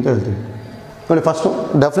A ಅಂತ ಹೇಳ್ತೀವಿ. ನೋಡಿ, ಫಸ್ಟು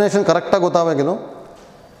ಡೆಫಿನೇಷನ್ ಕರೆಕ್ಟಾಗಿ ಗೊತ್ತಾಗಬೇಕಿದು,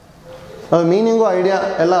 ಅದು ಮೀನಿಂಗು ಐಡಿಯಾ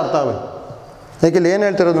ಎಲ್ಲ ಅರ್ಥ ಆಗಬೇಕು. ಯಾಕೆ ಇಲ್ಲಿ ಏನು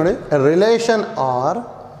ಹೇಳ್ತಿರೋದು ನೋಡಿ, relation R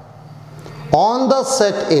on the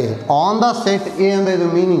set A. On the set A ಅಂದರೆ ಇದು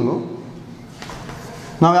ಮೀನಿಂಗು.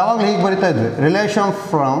 ನಾವು ಯಾವಾಗಲೂ ಹೀಗೆ ಬರಿತಾ ಇದ್ವಿ, relation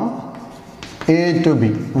from A to B.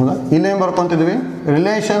 ಹೌದಾ? ಇಲ್ಲೇನು ಬರ್ಕೊತಿದ್ವಿ,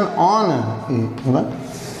 ರಿಲೇಷನ್ ಆನ್ ಎ. ಹೌದಾ?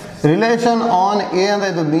 ರಿಲೇಷನ್ ಆನ್ ಎ ಅಂದರೆ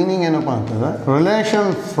ಇದು ಮೀನಿಂಗ್ ಏನಪ್ಪ ಅಂತಂದರೆ,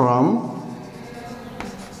 relation from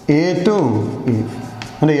A to E.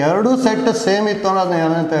 ಅಂದರೆ ಎರಡೂ ಸೆಟ್ ಸೇಮ್ ಇತ್ತು ಅಂದರೆ ಅದನ್ನ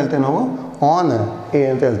ಏನಂತ ಹೇಳ್ತೀವಿ ನಾವು, ಆನ್ ಎ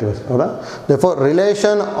ಅಂತ ಹೇಳ್ತೀವಿ. ಹೌದಾ? Therefore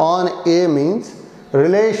relation on A means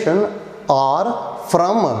relation are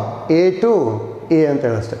from A to A ಅಂತ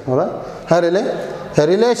ಹೇಳಷ್ಟೇ. ಹೌದಾ? ಹಾಗೆ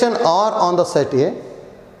relation R on the set A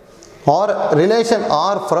or relation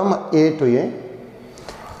R from A to A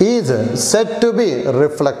is said to be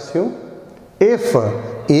reflexive if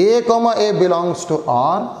A comma A belongs to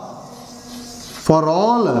R for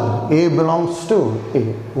all A belongs to A.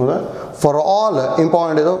 For all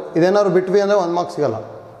important ಇದು. ಇದೇನಾದ್ರು ಬಿಟ್ವಿ ಅಂದರೆ 1 mark ಸಿಗಲ್ಲ.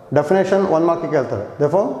 Definition 1 ಮಾರ್ಕಿಗೆ ಹೇಳ್ತಾರೆ.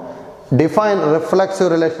 therefore define reflexive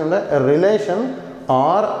relation ಅಂದರೆ relation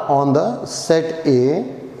R on the set A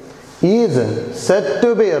is said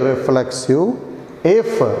to be reflexive if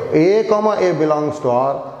A comma A belongs to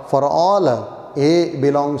R for all A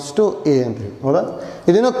belongs to A ಅಂತ ಹೇಳಿ. ಹೌದಾ?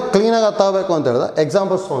 ಇದನ್ನು ಕ್ಲೀನಾಗಿ ಅರ್ಥ ಆಗಬೇಕು ಅಂತ ಹೇಳಿದ್ರೆ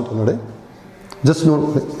ಎಕ್ಸಾಂಪಲ್ಸ್ ತೊಗೊಂತೀವಿ ನೋಡಿ. ಜಸ್ಟ್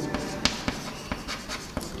ನೋಡಿ,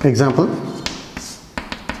 example,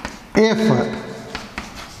 if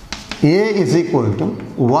A is equal to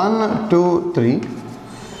 1 2 3,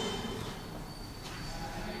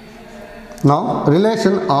 now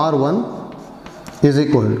relation R1 is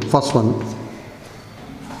equal to first one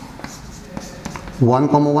 1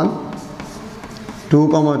 comma 1, 2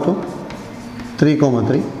 comma 2, 3 comma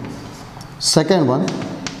 3. Second one,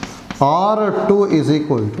 R2 is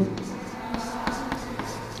equal to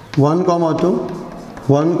 1 comma 2,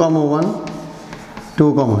 1 comma 1, 2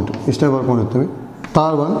 comma 2. ಇಷ್ಟೇ ಬರ್ಕೊಂಡಿರ್ತೀವಿ.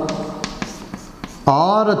 Third one,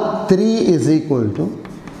 R3 is equal to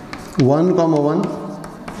 1 comma 1,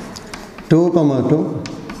 2 comma 2,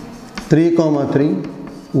 3 comma 3,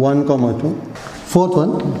 1 comma 2. Fourth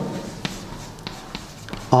one,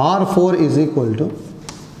 R4 is equal to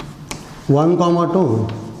 1 comma 2,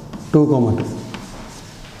 2 comma 2.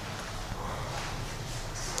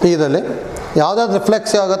 ಇದರಲ್ಲಿ ಯಾವುದಾದ್ರು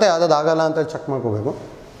reflexive ಆಗುತ್ತೆ, ಯಾವುದಾದ್ರು ಆಗಲ್ಲ ಅಂತ check ಮಾಡ್ಕೋಬೇಕು.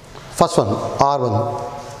 First one R1.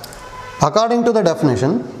 According to the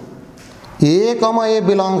definition A comma A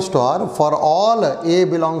belongs to R for all A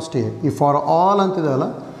belongs to A. ಈ for all ಅಂತಿದೆಯಲ್ಲ,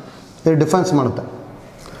 ಇದು defence ಮಾಡುತ್ತೆ.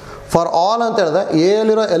 ಫಾರ್ ಆಲ್ ಅಂತ ಹೇಳಿದ್ರೆ ಎ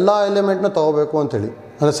ಅಲ್ಲಿರೋ ಎಲ್ಲ ಎಲಿಮೆಂಟ್ನ ತೊಗೋಬೇಕು ಅಂಥೇಳಿ.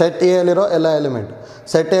 ಅಂದರೆ ಸೆಟ್ ಎ ಯಲ್ಲಿರೋ ಎಲ್ಲ element.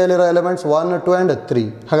 Set A ಯಲ್ಲಿರೋ elements 1, 2 and 3.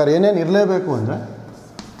 ಹಾಗಾದ್ರೆ ಏನೇನು ಇರಲೇಬೇಕು ಅಂದರೆ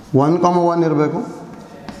 1, 1 ಇರಬೇಕು,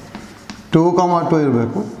 2, 2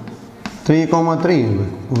 ಇರಬೇಕು, 3, 3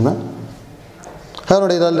 ಇರಬೇಕು. ಹೌದಾ? ಹಾಗೆ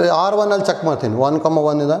ನೋಡಿ, ಇದರಲ್ಲಿ R1 ಚೆಕ್ ಮಾಡ್ತೀನಿ. 1,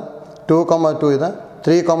 1 ಇದೆ, 2, 2 ಇದೆ,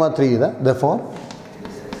 3, 3 ಇದೆ. therefore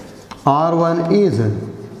R1 is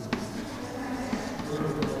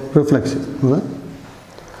reflexive. ಹೌದಾ?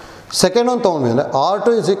 ಸೆಕೆಂಡ್ ಒಂದು ತೊಗೊಂಡ್ಮೇಲೆ R2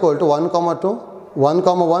 is equal to 1, 2, 1,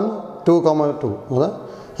 1, 2, 2. ಹೌದಾ?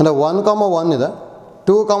 ಅಂದರೆ 1, 1 ಇದೆ,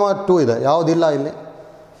 2, 2 ಇದೆ. ಯಾವುದಿಲ್ಲ ಇಲ್ಲಿ,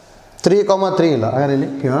 3, 3 ಇಲ್ಲ. ಹಾಗಾದ್ರೆ ಇಲ್ಲಿ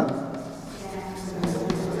ಕೇಳ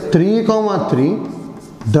 3, 3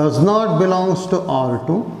 does not belongs to R2.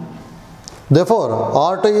 therefore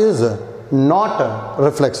R2 is not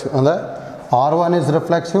reflexive. ಅಂದರೆ R1 is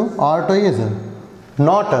reflexive, R2 is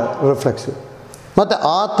not reflexive. ಮತ್ತು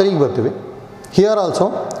R3 ಬರ್ತೀವಿ. here also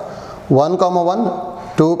 1, 1,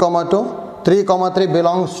 2, 2, 3, 3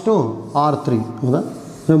 belongs to R3. ಹೌದಾ?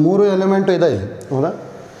 ಮೂರು ಎಲಿಮೆಂಟು ಇದೆ ಇಲ್ಲಿ. ಹೌದಾ?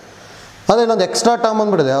 ಅದೇ ಇಲ್ಲೊಂದು ಎಕ್ಸ್ಟ್ರಾ ಟರ್ಮ್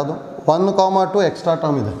ಬಂದುಬಿಟ್ಟಿದೆ. ಯಾವುದು? 1, 2 ಎಕ್ಸ್ಟ್ರಾ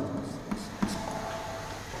ಟರ್ಮ್ ಇದೆ.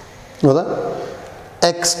 ಹೌದಾ?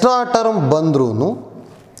 ಎಕ್ಸ್ಟ್ರಾ ಟರ್ಮ್ ಬಂದ್ರೂ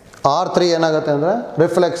R3 ಏನಾಗುತ್ತೆ ಅಂದರೆ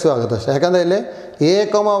ರಿಫ್ಲೆಕ್ಸಿವ್ ಆಗುತ್ತೆ ಅಷ್ಟೇ. ಯಾಕಂದರೆ ಇಲ್ಲಿ ಎ,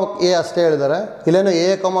 ಅಷ್ಟೇ ಹೇಳಿದ್ದಾರೆ, ಇಲ್ಲೇನು ಎ,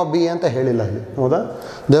 ಬಿ ಅಂತ ಹೇಳಿಲ್ಲ ಇಲ್ಲಿ. ಹೌದಾ?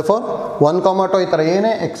 therefore 1, 2 ಈ ಥರ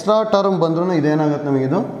ಏನೇ ಎಕ್ಸ್ಟ್ರಾ ಟರ್ಮ್ ಬಂದ್ರೂ ಇದೇನಾಗುತ್ತೆ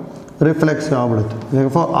ನಮಗಿದು ರಿಫ್ಲೆಕ್ಸಿವ್ ಆಗ್ಬಿಡುತ್ತೆ.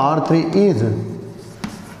 therefore R3 is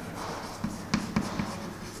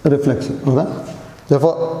reflexive. ಹೌದಾ?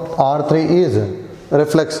 therefore R3 ಈಸ್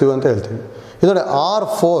ರಿಫ್ಲೆಕ್ಸಿವ್ ಅಂತ ಹೇಳ್ತೀವಿ. ಇದರಲ್ಲಿ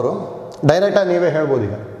R4 ಡೈರೆಕ್ಟಾಗಿ ನೀವೇ ಹೇಳ್ಬೋದು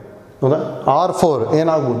ಈಗ. ಹೌದಾ? R4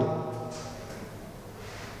 ಏನಾಗ್ಬೋದು?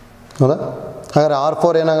 ಹೌದಾ? ಹಾಗಾದ್ರೆ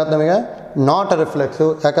R4 ಏನಾಗುತ್ತೆ ನಮಗೆ ನಾಟ್ ರಿಫ್ಲೆಕ್ಸಿವ್.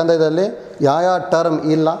 ಯಾಕಂದರೆ ಇದರಲ್ಲಿ ಯಾವ ಟರ್ಮ್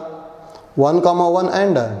ಇಲ್ಲ, 1, 1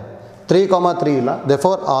 ಆ್ಯಂಡ್ 3, 3 ಇಲ್ಲ.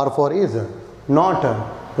 therefore R4 is not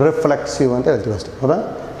reflexive ಅಂತ ಹೇಳ್ತೀವಿ ಅಷ್ಟೇ. ಹೌದಾ?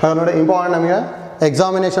 ಹಾಗೆ ನೋಡಿ, ಇಂಪಾರ್ಟೆಂಟ್ ನಮಗೆ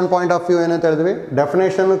ಎಕ್ಸಾಮಿನೇಷನ್ ಪಾಯಿಂಟ್ ಆಫ್ ವ್ಯೂ ಏನಂತ ಹೇಳಿದ್ವಿ,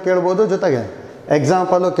 ಡೆಫಿನೇಷನ್ನು ಕೇಳ್ಬೋದು, ಜೊತೆಗೆ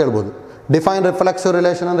ಎಕ್ಸಾಂಪಲ್ಲು ಕೇಳ್ಬೋದು. ಡಿಫೈನ್ ರಿಫ್ಲೆಕ್ಸಿವ್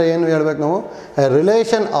ರಿಲೇಷನ್ ಅಂದರೆ ಏನು ಹೇಳ್ಬೇಕು ನಾವು? A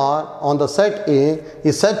relation R on the set A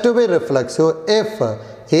is set to B reflexive if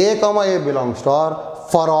A, A belongs to R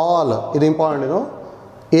for all. ಇದು ಇಂಪಾರ್ಟೆಂಟ್. ಇದು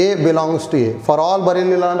A belongs to A. For all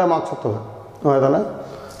ಬರೀಲಿಲ್ಲ ಅಂದರೆ marks ಹೋಗ್ತದೆ. ಹೌದಲ್ಲ?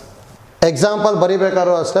 Example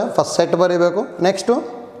ಬರೀಬೇಕಾದ್ರೂ ಅಷ್ಟೇ, ಫಸ್ಟ್ ಸೆಟ್ ಬರೀಬೇಕು, next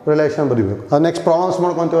relation ಬರೀಬೇಕು. ಅದು next problems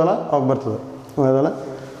ಮಾಡ್ಕೊತೀವಲ್ಲ ಅವಾಗ ಬರ್ತದೆ. ಹೌದಲ್ಲ?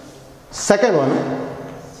 Second one,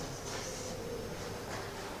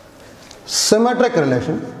 symmetric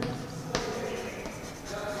relation.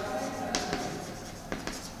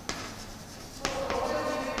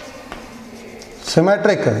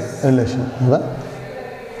 Symmetric relation. ಹೌದಾ?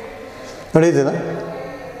 ನಡೀತಿದೆ.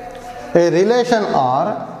 A relation R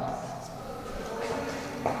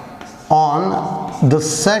on the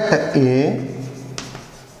set A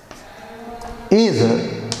is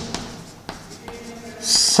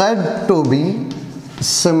said to be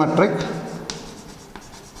symmetric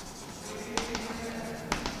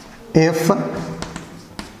if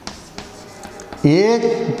A,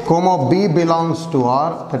 B belongs to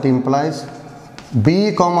R. that implies B,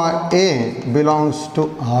 A belongs to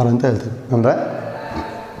R ಅಂತ ಹೇಳ್ತೀವಿ. ಅಂದರೆ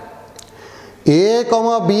A,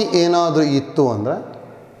 B ಏನಾದರೂ ಇತ್ತು ಅಂದರೆ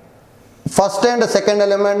first and second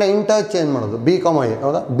ಎಲಿಮೆಂಟ್ನ interchange ಮಾಡೋದು, B, A.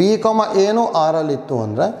 ಹೌದಾ? B, ಏನು R ಅಲ್ಲಿ ಇತ್ತು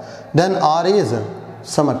ಅಂದರೆ ದೆನ್ R ಈಸ್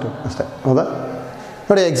ಸಿಮೆಟ್ರಿಕ್ ಅಷ್ಟೇ. ಹೌದಾ?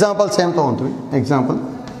 ನೋಡಿ, example same ತೊಗೊತೀವಿ. Example,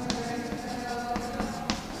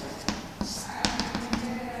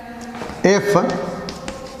 if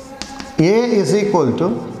A is equal to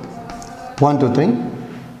 1, 2, 3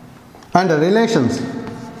 and the relations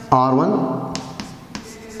R1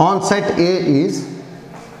 on set A is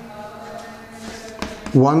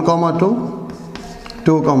 1, 2,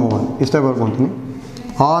 2, 1 ಇಷ್ಟೇ ಬರ್ಕೊತೀನಿ.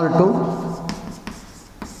 R2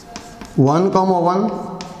 1, 1,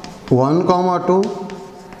 1, 2,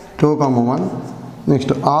 2, 1. next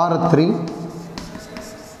R3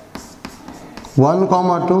 1,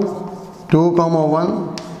 2, 2, 1,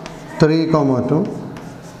 3, 2.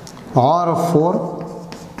 R4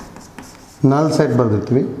 ನಲ್ ಸೆಟ್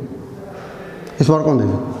ಬರ್ದಿರ್ತೀವಿ. ಇಷ್ಟು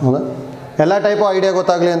ಮಾಡ್ಕೊಂಡಿದ್ದೀವಿ. ಹೌದಾ? ಎಲ್ಲ ಟೈಪು ಐಡಿಯಾ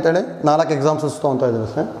ಗೊತ್ತಾಗಲಿ ಅಂತೇಳಿ 4 ಎಕ್ಸಾಂಪಲ್ಸ್ ತೊಗೊತಾ ಇದ್ದೀವಿ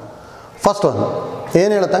ಅಷ್ಟೇ. ಫಸ್ಟ್ ಒನ್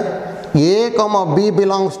ಏನು ಹೇಳುತ್ತೆ? A, B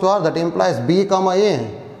belongs to R. That implies B, A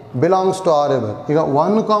belongs to R ಇರಬೇಕು. ಈಗ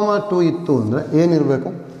 1, 2 ಇತ್ತು ಅಂದರೆ ಏನಿರಬೇಕು?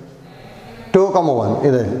 2, 1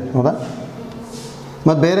 ಇದೆ. ಹೌದಾ?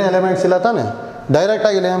 ಮತ್ತು ಬೇರೆ ಎಲಿಮೆಂಟ್ಸ್ ಇಲ್ಲ ತಾನೆ.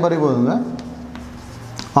 ಡೈರೆಕ್ಟಾಗಿ ಇಲ್ಲಿ ಏನು ಬರಿಬೋದು ಅಂದರೆ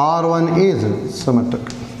R1 ಈಸ್ ಸಿಮೆಟ್ರಿಕ್.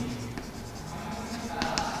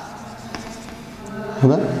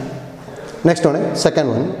 ಹೌದಾ? ನೆಕ್ಸ್ಟ್ ನೋಡಿ, ಸೆಕೆಂಡ್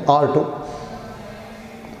ಒನ್ R2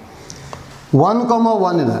 1,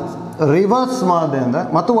 1 ಇದೆ. ರಿವರ್ಸ್ ಮಾಡಿದೆ ಅಂದರೆ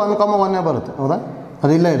ಮತ್ತು 1, 1 ಬರುತ್ತೆ. ಹೌದಾ?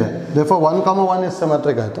 ಅದು ಇಲ್ಲೇ ಇದೆ. therefore 1, 1 ಇಸ್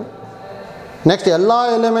ಸಿಮೆಟ್ರಿಕ್ ಆಯಿತು. ನೆಕ್ಸ್ಟ್ ಎಲ್ಲ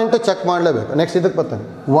ಎಲಿಮೆಂಟು ಚೆಕ್ ಮಾಡಲೇಬೇಕು. ನೆಕ್ಸ್ಟ್ ಇದಕ್ಕೆ ಬರ್ತಾನೆ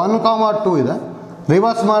 1,2 ಇದೆ,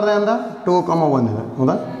 ರಿವರ್ಸ್ ಮಾಡಿದೆ ಅಂದರೆ 2,1 ಇದೆ.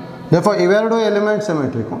 ಹೌದಾ? ದೇರ್ಫೋರ್ ಇವೆರಡು ಎಲಿಮೆಂಟ್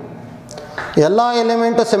ಸಿಮೆಟ್ರಿಕು, ಎಲ್ಲ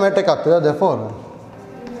ಎಲಿಮೆಂಟು ಸಿಮೆಟ್ರಿಕ್ ಆಗ್ತದೆ. Therefore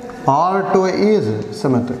R2 is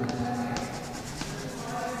symmetric.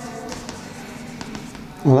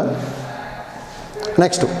 ಹೌದಾ?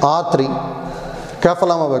 ನೆಕ್ಸ್ಟು R3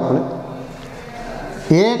 ಕೇರ್ಫುಲ್ ಆಗಬೇಕು.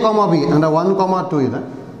 A, B ಅಂದರೆ 1,2 ಇದೆ,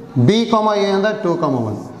 B, A ಅಂದರೆ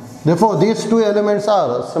 2,1. Therefore these two elements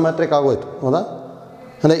are symmetric ಆಗೋಯ್ತು. ಹೌದಾ?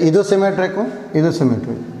 ಅಂದರೆ ಇದು ಸಿಮೆಟ್ರಿಕ್ಕು, ಇದು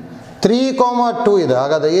ಸಿಮೆಟ್ರಿಕ್. 3,2 ಇದೆ,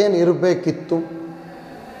 ಹಾಗಾದರೆ ಏನು ಇರಬೇಕಿತ್ತು?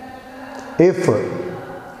 If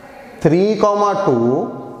 3,2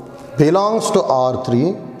 belongs to R3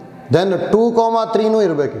 then 2,3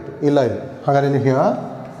 ಇರಬೇಕಿತ್ತು. ಇಲ್ಲ ಇದೆ. ಹಾಗಾದರೆ ಇಲ್ಲಿ here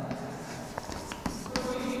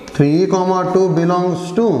 3,2 belongs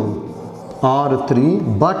to R3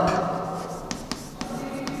 but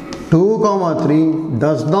 2,3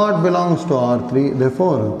 does not belongs to R3,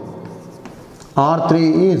 therefore R3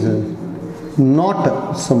 is not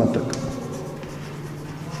symmetric.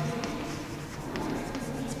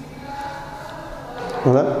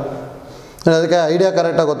 ಅದಕ್ಕೆ ಐಡಿಯಾ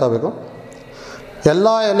ಕರೆಕ್ಟಾಗಿ ಗೊತ್ತಾಗಬೇಕು. ಎಲ್ಲ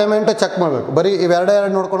ಎಲಿಮೆಂಟು ಚೆಕ್ ಮಾಡಬೇಕು. ಬರೀ ಇವೆರಡೇ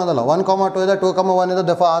ನೋಡ್ಕೊಳೋದಲ್ಲ. 1,2 ಇದೆ, 2,1 ಇದೆ,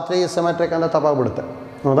 therefore R3 is symmetric ಅಂತ ತಪ್ಪಾಗ್ಬಿಡುತ್ತೆ.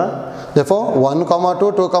 ಹೌದಾ? therefore 1,2,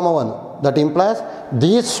 2,1 that implies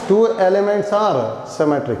these two elements are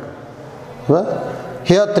symmetric.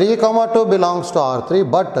 Here 3,2 belongs to R3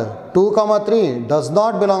 but 2,3 does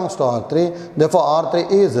not belongs to R3, therefore R3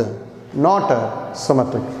 is not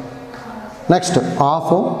symmetric. Next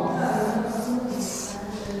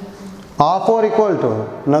R4 equal to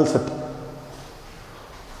null set.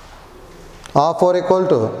 R4 equal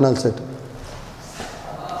to null set.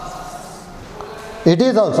 It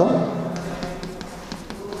is also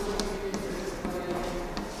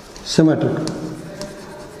symmetric.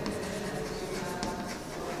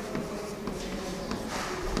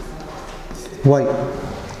 Why?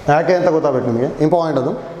 ಯಾಕೆ ಅಂತ ಗೊತ್ತಾಗಬೇಕು ನಿಮಗೆ. Important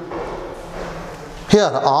ಅದು.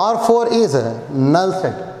 Here R4 is ನಲ್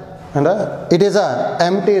set ಅಂದರೆ it is a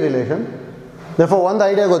empty relation. Therefore ಒಂದು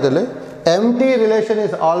idea ಗೊತ್ತಿರಲಿ, ಎಂಟಿ relation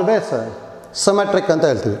is always symmetric ಅಂತ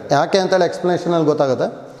ಹೇಳ್ತೀವಿ. ಯಾಕೆ ಅಂತೇಳಿ ಎಕ್ಸ್ಪ್ಲನೇಷನಲ್ಲಿ ಗೊತ್ತಾಗುತ್ತೆ.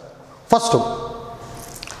 ಫಸ್ಟು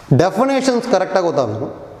ಡೆಫಿನೇಷನ್ಸ್ ಕರೆಕ್ಟಾಗಿ ಗೊತ್ತಾಗಬೇಕು.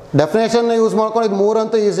 ಡೆಫಿನೇಷನ್ನ ಯೂಸ್ ಮಾಡ್ಕೊಂಡು ಇದು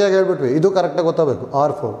ಮೂರಂತೂ ಈಸಿಯಾಗಿ ಹೇಳ್ಬಿಟ್ವಿ. ಇದು ಕರೆಕ್ಟಾಗಿ ಗೊತ್ತಾಗಬೇಕು.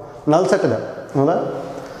 R4 ನಲ್ ಸೆಟ್ ಇದೆ. ಹೌದಾ?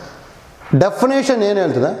 ಡೆಫಿನೇಷನ್ ಏನು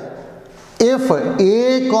ಹೇಳ್ತಿದೆ? If A,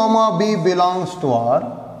 B belongs to R,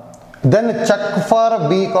 then check for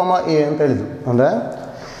B, A ಅಂತ ಹೇಳಿದ್ರು. ಅಂದರೆ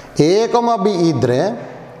A, B ಇದ್ದರೆ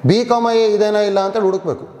B, A ಇದೇನಾ ಇಲ್ಲ ಅಂತೇಳಿ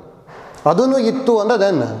ಹುಡುಕಬೇಕು. ಅದನ್ನು ಇತ್ತು ಅಂದರೆ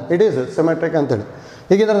ದೆನ್ ಇಟ್ ಈಸ್ ಸಿಮೆಟ್ರಿಕ್ ಅಂತೇಳಿ.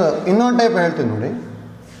 ಈಗ ಇದರ ಇನ್ನೊಂದು ಟೈಪ್ ಹೇಳ್ತೀನಿ ನೋಡಿ.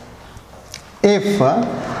 If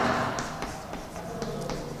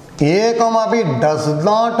A, B does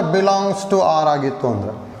not belongs to R ಆಗಿತ್ತು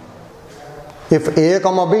ಅಂದರೆ, if A,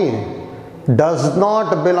 B does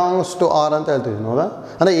not belongs to R ಅಂತ ಹೇಳ್ತಿದ್ದೀನಿ. ಹೌದಾ?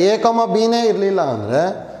 ಅಂದರೆ ಎ ಬಿನೇ ಇರಲಿಲ್ಲ ಅಂದರೆ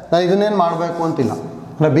ನಾನು ಇದನ್ನೇನು ಮಾಡಬೇಕು ಅಂತಿಲ್ಲ.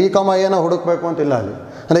 ಅಂದರೆ ಬಿ ಎನ ಹುಡುಕಬೇಕು ಅಂತಿಲ್ಲ ಅಲ್ಲಿ.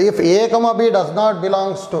 ಅಂದರೆ if A B does not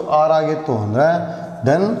belongs to R ಆಗಿತ್ತು ಅಂದರೆ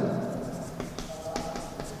ದೆನ್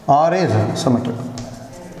ಆರ್ ಈಸ್ ಸಿಮೆಟ್ರಿಕ್.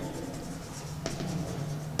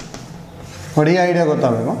 ನೋಡಿ, ಈ ಐಡಿಯಾ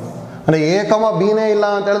ಗೊತ್ತಾಗಬೇಕು. ಅಂದರೆ ಎ ಬಿನೇ ಇಲ್ಲ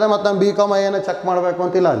ಅಂತ ಹೇಳಿದ್ರೆ ಮತ್ತೆ ನಾನು ಬಿ ಎನ ಚೆಕ್ ಮಾಡಬೇಕು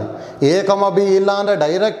ಅಂತಿಲ್ಲ ಅಲ್ಲಿ. ಎ ಬಿ ಇಲ್ಲ ಅಂದರೆ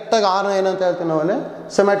ಡೈರೆಕ್ಟಾಗಿ ಆರ್ ಏನಂತ ಹೇಳ್ತೀವಿ ನಾವಲ್ಲಿ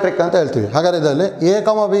ಸಿಮೆಟ್ರಿಕ್ ಅಂತ ಹೇಳ್ತೀವಿ. ಹಾಗಾದ್ರೆ ಇದರಲ್ಲಿ ಎ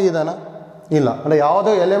ಬಿ ಇದಾನ? ಇಲ್ಲ. ಅಂದರೆ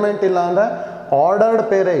ಯಾವುದೋ ಎಲಿಮೆಂಟ್ ಇಲ್ಲ ಅಂದರೆ ಆರ್ಡರ್ಡ್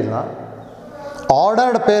ಪೇರೇ ಇಲ್ಲ.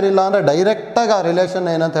 ಆರ್ಡರ್ಡ್ ಪೇರ್ ಇಲ್ಲ ಅಂದರೆ ಡೈರೆಕ್ಟಾಗಿ ಆ ರಿಲೇಷನ್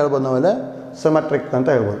ಏನಂತ ಹೇಳ್ಬೋದು ನಾವಲ್ಲಿ ಸಿಮೆಟ್ರಿಕ್ ಅಂತ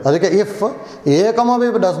ಹೇಳ್ಬೋದು. ಅದಕ್ಕೆ if A B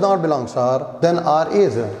does not belongs R then R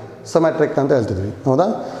is symmetric ಅಂತ ಹೇಳ್ತಿದ್ವಿ. ಹೌದಾ?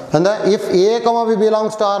 ಅಂದರೆ if A B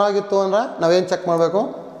belongs to R ಆಗಿತ್ತು ಅಂದರೆ ನಾವೇನು ಚೆಕ್ ಮಾಡಬೇಕು?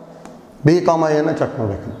 ಬಿ ಎನ ಚೆಕ್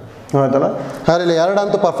ಮಾಡಬೇಕು. ಆಯ್ತಲ್ಲ? ಅದರಲ್ಲಿ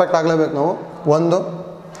ಎರಡಂತೂ ಪರ್ಫೆಕ್ಟ್ ಆಗಲೇಬೇಕು ನಾವು. ಒಂದು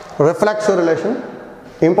reflexive relation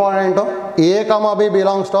important. A B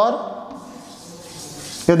belongs to R,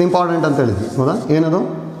 ಇದು ಇಂಪಾರ್ಟೆಂಟ್ ಅಂತ ಹೇಳಿದ್ವಿ. ಹೌದಾ? ಏನದು?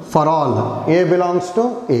 For all A belongs to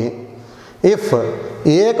A. If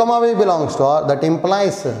A B belongs to R that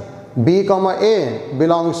implies B A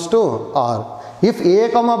belongs to R. If A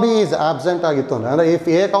B is absent ಆಗಿತ್ತು ಅಂದರೆ if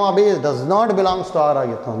A B does not belongs to R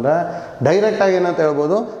ಆಗಿತ್ತು ಅಂದರೆ ಡೈರೆಕ್ಟಾಗಿ ಏನಂತ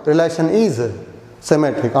ಹೇಳ್ಬೋದು? Relation is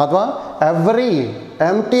symmetric. ಅಥವಾ every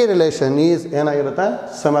empty relation is ಏನಾಗಿರುತ್ತೆ?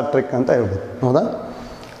 Symmetric ಅಂತ ಹೇಳ್ಬೋದು. ಹೌದಾ?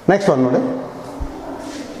 ನೆಕ್ಸ್ಟ್ ಒಂದು ನೋಡಿ,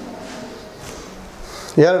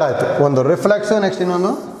 ಎರಡಾಯಿತು. ಒಂದು ರಿಫ್ಲೆಕ್ಸಿವ್, ನೆಕ್ಸ್ಟ್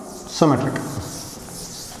ಇನ್ನೊಂದು symmetric.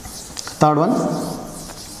 Third one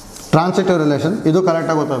transitive relation. ಇದು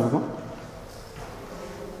ಕರೆಕ್ಟಾಗಿ ಗೊತ್ತಾಗಬೇಕು.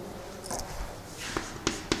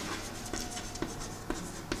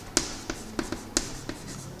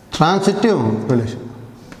 ಟ್ರಾನ್ಸಿಟಿವ್ ರಿಲೇಷನ್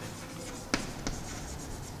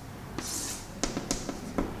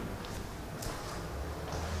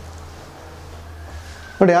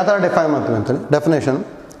ನೋಡಿ ಯಾವ ಥರ ಡಿಫೈನ್ ಮಾಡ್ತೀವಿ ಅಂತೇಳಿ ಡೆಫಿನೇಷನ್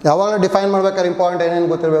ಯಾವಾಗಲೂ ಡಿಫೈನ್ ಮಾಡ್ಬೇಕಾದ್ರೆ ಇಂಪಾರ್ಟೆಂಟ್ ಏನೇನು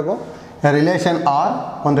ಗೊತ್ತಿರಬೇಕು ರಿಲೇಷನ್ ಆರ್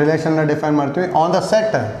ಒಂದು ರಿಲೇಷನ್ನ ಡಿಫೈನ್ ಮಾಡ್ತೀವಿ ಆನ್ ದ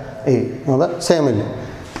ಸೆಟ್ ಎ ಹೌದಾ ಸೇಮ್ ಇಲ್ಲಿ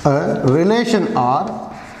relation R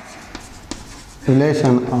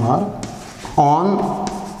on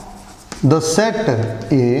the set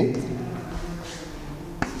A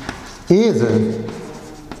is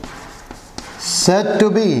said to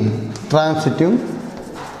be transitive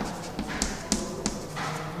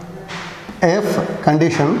if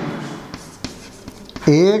condition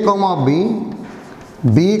a comma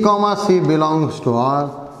b comma c belongs to R,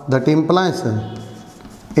 that implies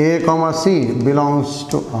a comma c belongs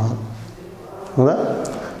to R. ಹೌದಾ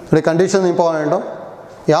ನೋಡಿ condition important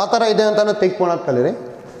ಯಾವ ಥರ ಇದೆ ಅಂತಲೂ think ಮಾಡೋದು ಕಲೀರಿ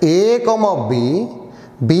a comma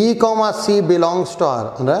b comma c belongs to R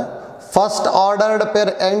ಅಂದರೆ first ordered peer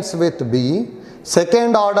ends with B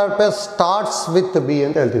second order peer starts with B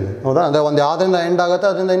ಅಂತ ಹೇಳ್ತಿದ್ವಿ ಹೌದಾ ಅಂದರೆ ಒಂದು ಯಾವುದರಿಂದ ಎಂಡ್ ಆಗುತ್ತೆ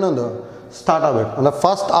ಅದರಿಂದ ಇನ್ನೊಂದು ಸ್ಟಾರ್ಟ್ ಆಗಬೇಕು ಅಂದರೆ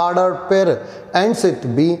first order peer ends with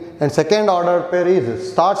B and second order peer is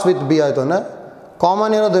starts with B ಆಯಿತು ಅಂದರೆ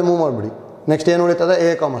ಕಾಮನ್ ಇರೋದು ರಿಮೂವ್ ಮಾಡಿಬಿಡಿ ನೆಕ್ಸ್ಟ್ ಏನು ಉಳಿತದೆ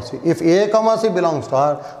ಎ ಕಾಮ ಸಿ ಇಫ್ ಎ ಕಾಮ C belongs to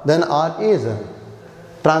R then R is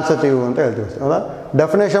transitive ಅಂತ ಹೇಳ್ತೀವಿ ಹೌದಾ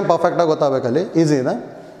ಡೆಫಿನೇಷನ್ ಪರ್ಫೆಕ್ಟಾಗಿ ಗೊತ್ತಾಗಬೇಕಲ್ಲಿ ಈಸಿ ಇದೆ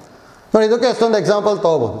ನೋಡಿ ಇದಕ್ಕೆ ಎಷ್ಟೊಂದು ಎಕ್ಸಾಂಪಲ್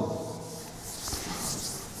ತೊಗೋಬೋದು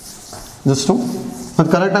ಜಸ್ಟು ಅದು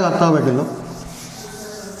ಕರೆಕ್ಟಾಗಿ ಅರ್ಥ ಆಗಬೇಕಿಲ್ಲ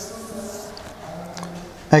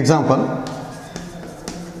example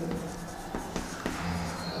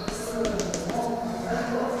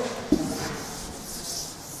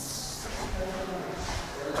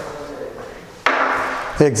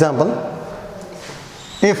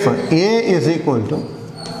if A is equal to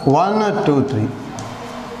 1 2 3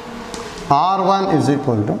 R1 is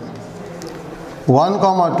equal to 1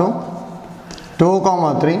 comma 2 2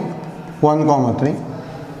 comma 3 1 comma 3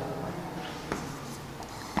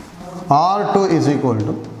 R2 is equal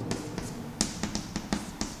to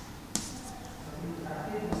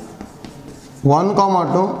 1 comma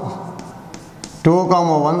 2 2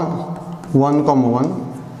 comma 1 1 comma 1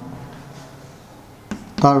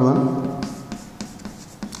 third one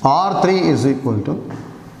R3 is equal to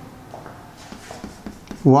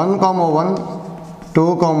 1 comma 1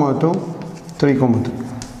 2 comma 2 3 comma 3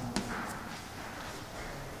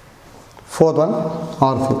 fourth one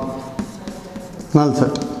R4 null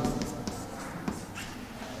set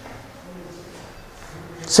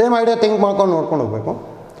same idea think ಮಾಡ್ಕೊಂಡು ನೋಡ್ಕೊಂಡು ಹೋಗಬೇಕು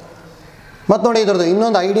ಮತ್ತು ನೋಡಿ ಇದ್ರದ್ದು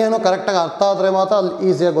ಇನ್ನೊಂದು ಐಡಿಯಾನು ಕರೆಕ್ಟಾಗಿ ಅರ್ಥ ಆದರೆ ಮಾತ್ರ ಅಲ್ಲಿ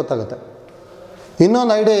ಈಸಿಯಾಗಿ ಗೊತ್ತಾಗುತ್ತೆ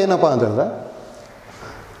ಇನ್ನೊಂದು ಐಡಿಯಾ ಏನಪ್ಪ ಅಂತ ಹೇಳಿದ್ರೆ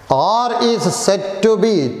R is set to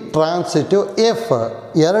B transitive if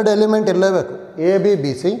ಎರಡು ಎಲಿಮೆಂಟ್ ಇರಲೇಬೇಕು ಎ ಬಿ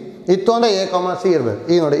ಬಿ ಸಿ ಇತ್ತು ಅಂದರೆ ಎ ಕಾಮ ಸಿ ಇರಬೇಕು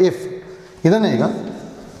ಈಗ ನೋಡಿ ಇಫ್ ಇದನ್ನೇ ಈಗ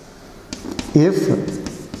ಇಫ್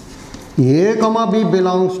ಎ ಕಾಮ B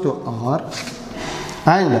belongs to R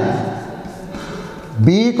and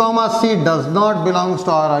B com C does not belongs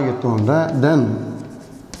to R ಆಗಿತ್ತು ಅಂದರೆ ದೆನ್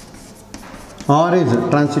ಆರ್ ಈಸ್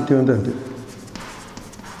ಟ್ರಾನ್ಸಿಟಿವ್ ಅಂತ ಹೇಳ್ತೀವಿ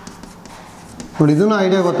ನೋಡಿ ಇದನ್ನು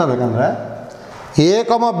ಐಡಿಯಾ ಗೊತ್ತಾಗಬೇಕಂದ್ರೆ ಎ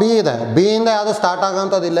ಕಾಮ ಬಿ ಇದೆ ಬಿಯಿಂದ ಯಾವುದು ಸ್ಟಾರ್ಟ್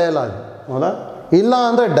ಆಗೋಂಥದ್ದು ಇಲ್ಲೇ ಇಲ್ಲ ಅದು ಹೌದಾ ಇಲ್ಲ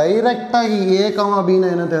ಅಂದರೆ ಡೈರೆಕ್ಟಾಗಿ ಎ ಕಾಮ ಬಿನ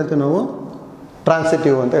ಏನಂತ ಹೇಳ್ತೀವಿ ನಾವು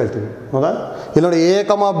ಟ್ರಾನ್ಸಿಟಿವ್ ಅಂತ ಹೇಳ್ತೀವಿ ಹೌದಾ ಇಲ್ಲಿ ನೋಡಿ ಎ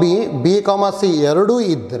ಕಾಮ ಬಿ ಕಾಮ ಸಿ ಎರಡೂ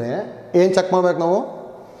ಇದ್ದರೆ ಏನು ಚೆಕ್ ಮಾಡ್ಬೇಕು ನಾವು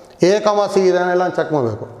ಎ ಕಾಮ ಸಿ ಇದನ್ನೆಲ್ಲ ಚೆಕ್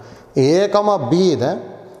ಮಾಡಬೇಕು ಎ ಕಾಮ ಬಿ ಇದೆ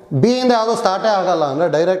ಬಿಯಿಂದ ಯಾವುದೂ ಸ್ಟಾರ್ಟೇ ಆಗೋಲ್ಲ ಅಂದರೆ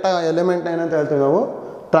ಡೈರೆಕ್ಟಾಗಿ ಎಲಿಮೆಂಟ್ ಏನಂತ ಹೇಳ್ತೀವಿ ನಾವು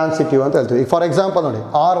ಟ್ರಾನ್ಸಿಟಿವ್ ಅಂತ ಹೇಳ್ತೀವಿ ಈಗ ಫಾರ್ ಎಕ್ಸಾಂಪಲ್ ನೋಡಿ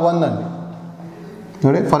R1ನಲ್ಲಿ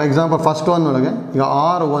ನೋಡಿ ಫಾರ್ ಎಕ್ಸಾಂಪಲ್ ಫಸ್ಟ್ ಒನ್ ಒಳಗೆ ಈಗ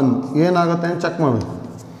R1 ಏನಾಗುತ್ತೆ ಅಂತ ಚೆಕ್ ಮಾಡಬೇಕು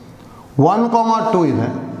 1 ಕಾಮ 2 ಇದೆ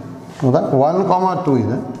ಹೌದಾ 1 ಕಾಮ 2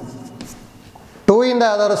 ಇದೆ 2 ಇಂದ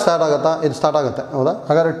ಯಾವ್ದಾದ್ರು ಸ್ಟಾರ್ಟ್ ಆಗುತ್ತಾ ಇದು ಸ್ಟಾರ್ಟ್ ಆಗುತ್ತೆ ಹೌದಾ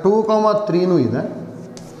ಹಾಗಾದರೆ 2 ಕಾಮ 3ನೂ ಇದೆ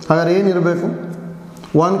ಹಾಗಾದ್ರೆ ಏನಿರಬೇಕು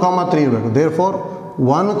 1 ಕಾಮ 3 ಇರಬೇಕು ದೇರ್ ಫೋರ್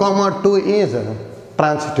 1 ಕಾಮ 2 ಈಸ್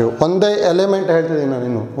ಟ್ರಾನ್ಸಿಟಿವ್ ಒಂದೇ ಎಲಿಮೆಂಟ್ ಹೇಳ್ತಿದ್ದೀನಿ ನಾನು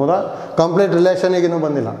ಇನ್ನು ಹೌದಾ ಕಂಪ್ಲೀಟ್ ರಿಲೇಷನಿಗೆ ಇನ್ನೂ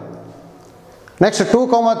ಬಂದಿಲ್ಲ ನೆಕ್ಸ್ಟ್ 2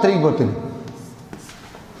 ಕಾಮ 3 ಗೊತ್ತಿಲ್ಲ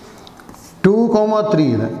 2 ಕಾಮ 3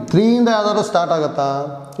 ಇದೆ 3 ಇಂದ ಯಾವ್ದಾದ್ರು ಸ್ಟಾರ್ಟ್ ಆಗುತ್ತಾ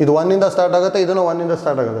ಇದು 1 ಇಂದ ಸ್ಟಾರ್ಟ್ ಆಗುತ್ತೆ ಇದನ್ನು 1 ಇಂದ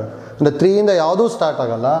ಸ್ಟಾರ್ಟ್ ಆಗುತ್ತೆ ಅಂದರೆ 3 ಇಂದ ಯಾವುದೂ ಸ್ಟಾರ್ಟ್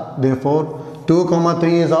ಆಗಲ್ಲ ದೇರ್ ಫೋರ್ 2 ಕಾಮ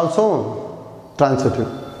 3 ಈಸ್ ಆಲ್ಸೋ ಟ್ರಾನ್ಸಿಟಿವ್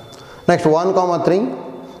ನೆಕ್ಸ್ಟ್ 1 ಕಾಮ 3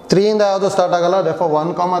 3 ಇಂದ ಯಾವುದು ಸ್ಟಾರ್ಟ್ ಆಗಲ್ಲ ದೇರ್ ಫೋರ್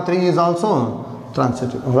 1 ಕಾಮ 3 ಈಸ್ ಆಲ್ಸೋ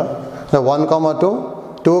ಟ್ರಾನ್ಸಿಟಿವ್ ಹೌದಾ 1 ಕಾಮ 2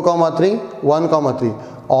 2 comma 3 1 comma 3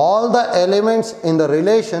 all the elements in the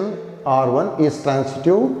relation R1 is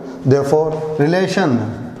transitive therefore relation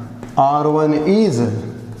R1 is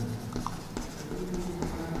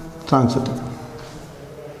transitive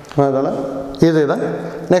ಹೌದಲ್ಲ ಈಸಿ ಇದೆ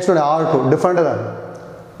ನೆಕ್ಸ್ಟ್ ನೋಡಿ R2 ಡಿಫ್ರೆಂಟ್ ಇದೆ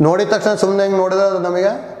ನೋಡಿದ ತಕ್ಷಣ ಸುಮ್ಮನೆ ಹೆಂಗೆ ನೋಡಿದ್ರೆ ಅದು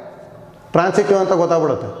ನಮಗೆ ಟ್ರಾನ್ಸಿಟಿವ್ ಅಂತ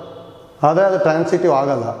ಗೊತ್ತಾಗ್ಬಿಡುತ್ತೆ ಆದರೆ ಅದು ಟ್ರಾನ್ಸಿಟಿವ್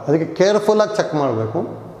ಆಗಲ್ಲ ಅದಕ್ಕೆ ಕೇರ್ಫುಲ್ಲಾಗಿ ಚೆಕ್ ಮಾಡಬೇಕು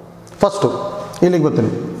ಫಸ್ಟು ಇಲ್ಲಿಗೆ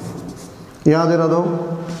ಗೊತ್ತಿಲ್ಲ ಯಾವುದಿರೋದು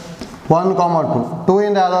 1 ಕಾಮ 2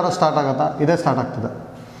 ಇಂದ ಯಾವ್ದಾದ್ರು ಸ್ಟಾರ್ಟ್ ಆಗುತ್ತಾ ಇದೇ ಸ್ಟಾರ್ಟ್ ಆಗ್ತದೆ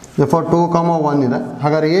ದೇರ್ಫೋರ್ 2 ಕಾಮ 1 ಇದೆ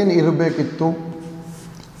ಹಾಗಾದ್ರೆ ಏನು ಇರಬೇಕಿತ್ತು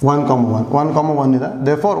 1, 1 ಇದೆ.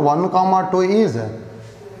 Therefore 1, 2 is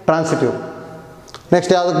transitive.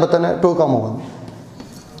 ನೆಕ್ಸ್ಟ್ ಯಾವುದಕ್ಕೆ ಬರ್ತಾನೆ 2,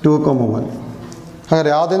 1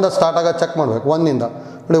 ಹಾಗಾದ್ರೆ ಯಾವುದಿಂದ ಸ್ಟಾರ್ಟ್ ಆಗೋದು ಚೆಕ್ ಮಾಡಬೇಕು. 1ಇಂದ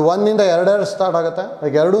ನೋಡಿ, 1ಇಂದ ಎರಡೆರಡು ಸ್ಟಾರ್ಟ್ ಆಗುತ್ತೆ.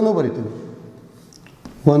 ಅದಕ್ಕೆ ಎರಡೂ ಬರಿತೀವಿ.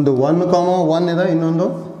 ಒಂದು 1, 1 ಇದೆ, ಇನ್ನೊಂದು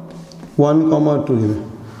 1, 2 ಇದೆ.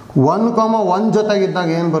 1, 1 ಜೊತೆಗಿದ್ದಾಗ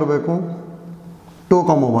ಏನು ಬರಬೇಕು 2,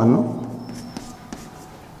 1.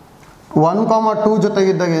 1, 2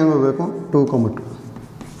 ಜೊತೆಗಿದ್ದಾಗ ಏನು ಬರಬೇಕು 2, 2.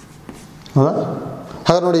 ಹೌದಾ?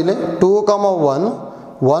 ಹಾಗಾದ್ರೆ ನೋಡಿ ಇಲ್ಲಿ 2, 1,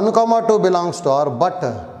 1, 2 ಬಿಲಾಂಗ್ಸ್ ಟು ಆರ್, ಬಟ್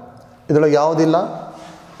ಇದರೊಳಗೆ ಯಾವುದಿಲ್ಲ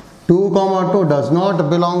 2, 2 does not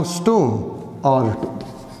belongs to R2.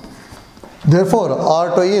 Therefore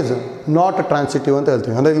R2 is not transitive ಅಂತ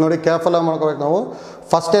ಹೇಳ್ತೀವಿ. ಅಂದರೆ ಇಲ್ಲಿ ನೋಡಿ ಕೇರ್ಫುಲ್ ಆಗಿ ಮಾಡ್ಕೋಬೇಕು ನಾವು.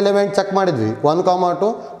 ಫಸ್ಟ್ ಎಲಿಮೆಂಟ್ ಚೆಕ್ ಮಾಡಿದ್ವಿ 1,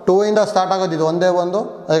 2 ಇಂದ ಸ್ಟಾರ್ಟ್ ಆಗೋದು ಇದು ಒಂದೇ ಒಂದು,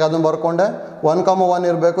 ಅದಕ್ಕೆ ಅದನ್ನು ಬರ್ಕೊಂಡೆ 1, 1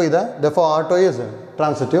 ಇರಬೇಕು ಇದೆ. Therefore R2 is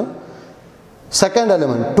transitive. Second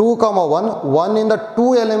element 2, 1 ಇಂದ 2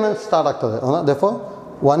 ಎಲಿಮೆಂಟ್ಸ್ ಸ್ಟಾರ್ಟ್ ಆಗ್ತದೆ. Therefore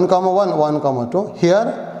 1, 1, 2. Here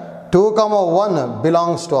 2, 1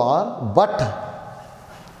 belongs to R, but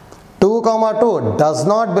 2, 2 does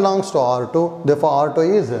not belongs to R2. Therefore R2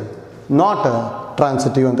 is not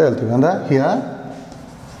transitive ಅಂತ ಹೇಳ್ತೀವಿ. ಅಂದರೆ here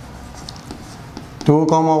 2,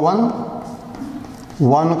 1,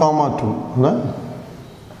 1, 2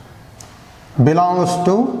 belongs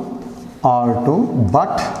to R2,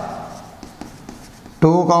 but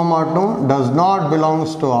 2, 2 does not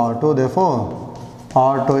belongs to R2. Therefore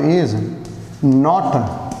R2 is not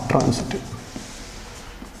transitive.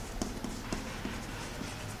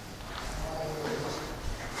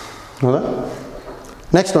 ಹೌದಾ?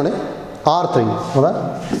 Next ನೋಡಿ R3. ಹೌದಾ?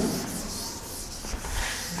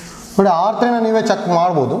 ನೋಡಿ R3ನ ನೀವೇ check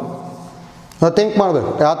ಮಾಡ್ಬೋದು. Think ಮಾಡಬೇಕು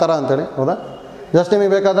ಯಾವ ಥರ ಅಂತೇಳಿ. ಹೌದಾ? ಜಸ್ಟ್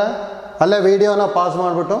ನಿಮಗೆ ಬೇಕಾದ ಅಲ್ಲೇ ವಿಡಿಯೋನ ಪಾಸ್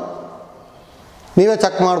ಮಾಡಿಬಿಟ್ಟು ನೀವೇ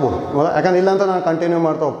ಚೆಕ್ ಮಾಡ್ಬೋದು. ಹೌದಾ? ಯಾಕಂದ್ರೆ ಇಲ್ಲಾಂತ ನಾನು ಕಂಟಿನ್ಯೂ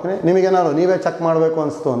ಮಾಡ್ತಾ ಹೋಗ್ತೀನಿ. ನಿಮಗೇನಾದ್ರು ನೀವೇ ಚೆಕ್ ಮಾಡಬೇಕು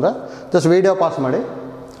ಅನಿಸ್ತು ಅಂದರೆ ಜಸ್ಟ್ ವೀಡಿಯೋ ಪಾಸ್ ಮಾಡಿ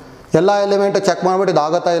ಎಲ್ಲ ಎಲಿಮೆಂಟು ಚೆಕ್ ಮಾಡಿಬಿಟ್ಟು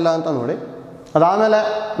ಇದಾಗತ್ತಾ ಇಲ್ಲ ಅಂತ ನೋಡಿ. ಅದಾದಮೇಲೆ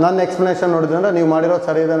ನನ್ನ ಎಕ್ಸ್ಪ್ಲನೇಷನ್ ನೋಡಿದ್ರೆ ಅಂದರೆ ನೀವು ಮಾಡಿರೋದು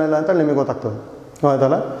ಸರಿ ಇದೇನಿಲ್ಲ ಇಲ್ಲ ಅಂತ ನಿಮಗೆ ಗೊತ್ತಾಗ್ತದೆ.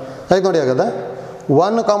 ಆಯ್ತಲ್ಲ? ಅದಕ್ಕೆ ನೋಡಿ ಆಗುತ್ತೆ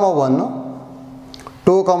 1, 1,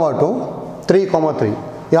 2, 2, 3, 3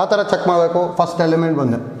 ಯಾವ ಥರ ಚೆಕ್ ಮಾಡಬೇಕು. ಫಸ್ಟ್ ಎಲಿಮೆಂಟ್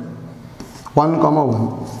ಬಂದೆ 1, 1.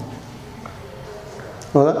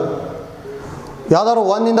 ಹೌದಾ? ಯಾವುದಾದ್ರು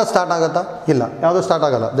 1ಇಂದ ಸ್ಟಾರ್ಟ್ ಆಗುತ್ತಾ? ಇಲ್ಲ, ಯಾವುದು ಸ್ಟಾರ್ಟ್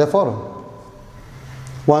ಆಗಲ್ಲ. Therefore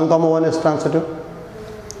 1, 1 is transitive.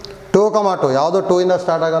 2, 2 ಯಾವುದು 2ಇಂದ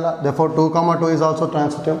ಸ್ಟಾರ್ಟ್ ಆಗಲ್ಲ. Therefore 2, 2 is also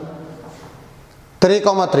transitive. 3,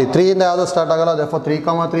 3 ಇಂದ ಯಾವುದು ಸ್ಟಾರ್ಟ್ ಆಗಲ್ಲ. Therefore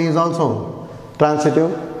 3, 3 is also transitive.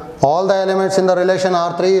 All the elements in the relation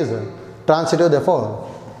R3 is transitive. Therefore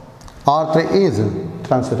R3 is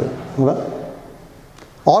transitive. ಹೌದಾ?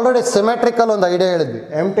 ಆಲ್ರೆಡಿ ಸಿಮೆಟ್ರಿಕಲ್ ಒಂದು ಐಡಿಯಾ ಹೇಳಿದ್ವಿ.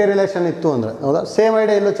 ಎಂಟಿ ರಿಲೇಷನ್ ಇತ್ತು ಅಂದರೆ. ಹೌದಾ? ಸೇಮ್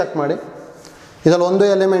ಐಡಿಯಾ ಇಲ್ಲೂ ಚೆಕ್ ಮಾಡಿ. ಇದರಲ್ಲಿ ಒಂದು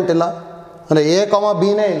ಎಲಿಮೆಂಟ್ ಇಲ್ಲ, ಅಂದರೆ A,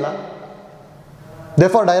 Bನೇ ಇಲ್ಲ.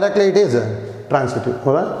 Therefore directly it is transitive.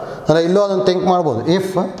 ಹೌದಾ? ಅಂದರೆ ಇಲ್ಲೂ ಅದನ್ನು ಥಿಂಕ್ ಮಾಡ್ಬೋದು.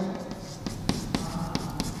 If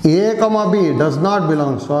A, B does not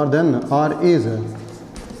belongs to R, then R is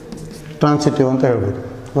transitive ಅಂತ ಹೇಳ್ಬೋದು.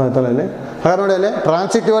 ಆಯ್ತಲ್ಲ? ಇಲ್ಲಿ ಹಾಗೆ ನೋಡಿ, ಅಲ್ಲಿ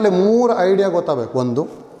ಟ್ರಾನ್ಸಿಟಿವಲ್ಲಿ 3 ಐಡಿಯಾ ಗೊತ್ತಾಗಬೇಕು. ಒಂದು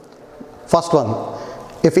first one,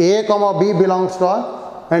 if A, B belongs to R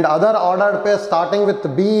and other ordered peer starting with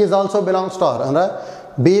B is also belongs to R, ಅಂದರೆ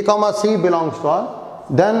B, C belongs to R,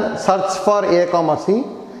 then search for A, C.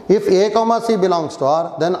 If A, C belongs to R,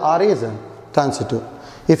 then R is transitive.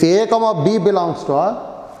 If A, B belongs to R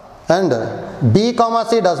and B,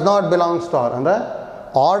 C does not belongs to R, and the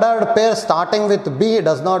ordered pair starting with B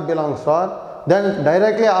does not belong to R, then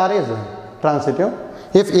directly R is transitive.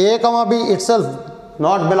 If A, B itself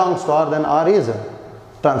not belongs to R, then R is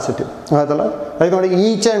transitive. ಆಯ್ತಲ್ಲ? ಅದಕ್ಕೆ ನೋಡಿ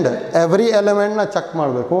each and every ಎಲಿಮೆಂಟ್ನ check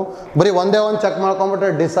ಮಾಡಬೇಕು. ಬರೀ ಒಂದೇ ಒಂದು check ಮಾಡ್ಕೊಂಬಿಟ್ರೆ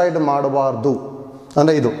decide ಮಾಡಬಾರ್ದು.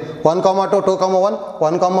 ಅಂದರೆ ಇದು 1, 2, 2, 1,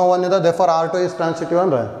 1, 1 ಇದೆ. ದೇರ್ಫೋರ್ R2 ಈಸ್ ಟ್ರಾನ್ಸಿಟಿವ್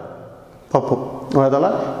ಅಂದರೆ ತಪ್ಪು. ಆಯ್ತಲ್ಲ?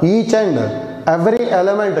 Each and every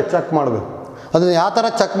element check ಮಾಡಬೇಕು. ಅದನ್ನು ಯಾವ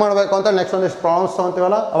ಥರ ಚೆಕ್ ಮಾಡಬೇಕು ಅಂತ ನೆಕ್ಸ್ಟ್ ಒಂದಿಷ್ಟು ಪ್ರಾಬ್ಲಮ್ಸ್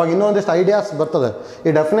ತೊಗೊತೀವಲ್ಲ, ಅವಾಗ ಇನ್ನೊಂದಿಷ್ಟು ಐಡಿಯಾಸ್ ಬರ್ತದೆ.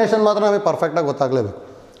 ಈ ಡೆಫಿನೇಷನ್ ಮಾತ್ರ ನಮಗೆ ಪರ್ಫೆಕ್ಟಾಗಿ ಗೊತ್ತಾಗಲೇಬೇಕು.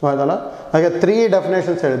 ಆಯ್ತಲ್ಲ? ಹಾಗೆ 3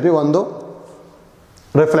 ಡೆಫಿನೇಷನ್ಸ್ ಹೇಳಿದ್ವಿ. ಒಂದು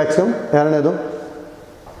ರಿಫ್ಲೆಕ್ಸಿವ್, ಎರಡನೇದು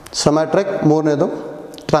ಸಿಮೆಟ್ರಿಕ್, ಮೂರನೇದು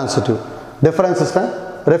ಟ್ರಾನ್ಸಿಟಿವ್. ಡಿಫರೆನ್ಸ್ ಇಷ್ಟೇ.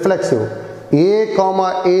 Reflexive A,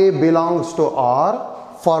 A belongs to R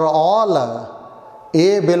for all A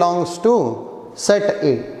belongs to set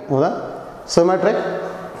A. ಹೌದಾ? Symmetric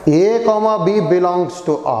A, B belongs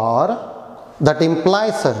to R, that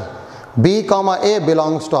implies B, A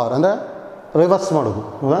belongs to R. ಅಂದರೆ reverse ಮಾಡೋದು.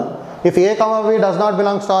 ಹೌದಾ? If A, B does not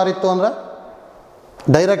belongs to R ಇತ್ತು ಅಂದರೆ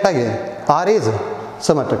ಡೈರೆಕ್ಟಾಗಿ R is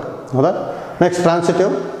symmetric. ಹೌದಾ? Next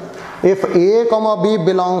transitive. If A, B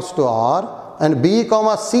belongs to R and B,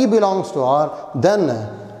 C belongs to R, then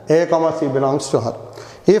A, C belongs to R.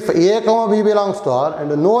 If A, B belongs to R and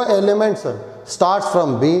no elements starts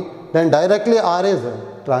from B, then directly R is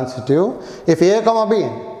transitive. If A comma B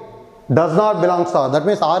does not belong to R, that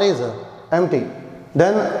means R is empty,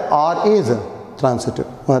 then R is transitive.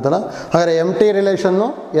 ಆಯ್ತಲ್ಲ, ಹಾಗಾದರೆ empty relation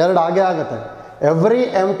ಎರಡು ಆಗೇ ಆಗುತ್ತೆ. Every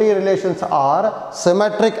empty relations are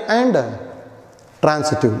symmetric and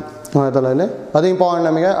transitive. ಆಯ್ತಲ್ಲ, ಇಲ್ಲಿ ಅದು important,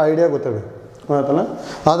 ನಮಗೆ idea ಗೊತ್ತಿರಬೇಕು. ಆಯ್ತಲ್ಲ,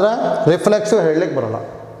 ಆದರೆ ರಿಫ್ಲೆಕ್ಸಿವ್ ಹೇಳಲಿಕ್ಕೆ ಬರೋಲ್ಲ.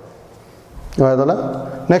 ಆಯ್ತಲ್ಲ,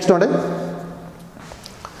 ನೆಕ್ಸ್ಟ್ ನೋಡಿ,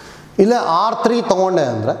 ಇಲ್ಲೇ R3 ತೊಗೊಂಡೆ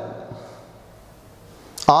ಅಂದರೆ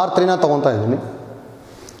R3ನ ತೊಗೊತಾ ಇದ್ದೀನಿ.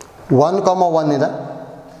 1,1 ಇದೆ,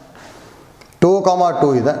 2,2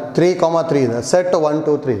 ಇದೆ, 3,3 ಇದೆ, ಸೆಟ್ 1,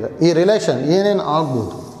 2, 3 ಇದೆ. ಈ ರಿಲೇಷನ್ ಏನೇನು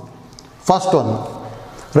ಆಗ್ಬೋದು? ಫಸ್ಟ್ ಒನ್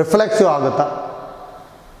ರಿಫ್ಲೆಕ್ಸಿವ್ ಆಗುತ್ತಾ?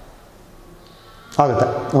 ಆಗುತ್ತೆ,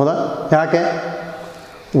 ಹೌದಾ? ಯಾಕೆ?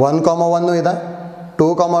 1,1 ಇದೆ,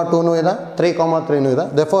 2,2 ಇದೆ, 3,3 ಇದೆ.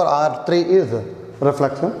 therefore R3 is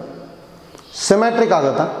reflexive. Symmetric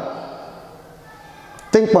ಆಗುತ್ತಾ?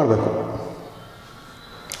 ಥಿಂಕ್ ಮಾಡಬೇಕು.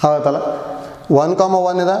 ಆಗುತ್ತಲ್ಲ,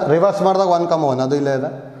 1,1 ಇದೆ, ರಿವರ್ಸ್ ಮಾಡಿದಾಗ 1,1 ಅದು ಇಲ್ಲೇ ಇದೆ.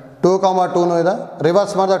 2,2 ಇದೆ,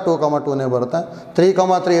 ರಿವರ್ಸ್ ಮಾಡಿದಾಗ 2,2 ಬರುತ್ತೆ.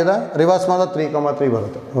 3,3 ಇದೆ, ರಿವರ್ಸ್ ಮಾಡಿದಾಗ 3,3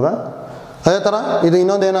 ಬರುತ್ತೆ, ಹೌದಾ? ಅದೇ ಥರ ಇದು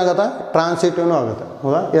ಇನ್ನೊಂದು ಏನಾಗುತ್ತೆ, ಟ್ರಾನ್ಸಿಟಿವ್ನೂ ಆಗುತ್ತೆ,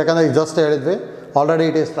 ಹೌದಾ? ಯಾಕಂದರೆ ಈಗ ಜಸ್ಟ್ ಹೇಳಿದ್ವಿ ಆಲ್ರೆಡಿ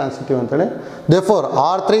ಇಟ್ ಈಸ್ ಟ್ರಾನ್ಸಿಟಿವ್ ಅಂತೇಳಿ. therefore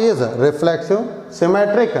R3 is reflexive,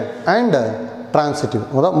 symmetric and transitive,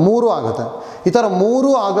 ಹೌದಾ? ಮೂರು ಆಗುತ್ತೆ. ಈ ಥರ ಮೂರು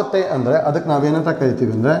ಆಗುತ್ತೆ ಅಂದರೆ ಅದಕ್ಕೆ ನಾವೇನಂತ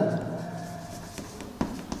ಕರಿತೀವಿ ಅಂದರೆ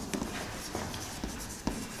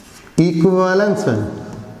ಈಕ್ವಲೆನ್ಸ್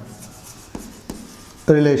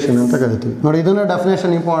ರಿಲೇಷನ್ ಅಂತ ಕರಿತೀವಿ. ನೋಡಿ, ಇದನ್ನ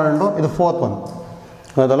ಡೆಫಿನೇಷನ್ ಇಂಪಾರ್ಟೆಂಟು, ಇದು ಫೋರ್ತ್ ಒನ್,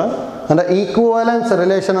 ಹೌದಲ್ಲ? ಅಂದರೆ ಈಕ್ವಲೆನ್ಸ್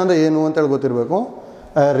ರಿಲೇಷನ್ ಅಂದರೆ ಏನು ಅಂತೇಳಿ ಗೊತ್ತಿರಬೇಕು.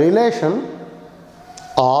 Relation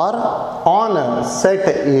R on set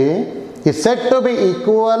A is said to be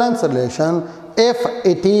equivalence relation if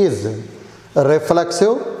it is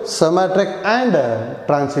reflexive, symmetric and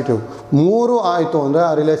transitive. ಮೂರು ಆಯಿತು ಅಂದರೆ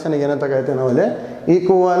ಆ ರಿಲೇಷನ್ಗೆ ಏನಂತ ಕರಿತೀವಿ ನಾವಲ್ಲಿ?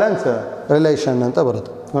 ಈಕ್ವಲೆನ್ಸ್ ರಿಲೇಷನ್ ಅಂತ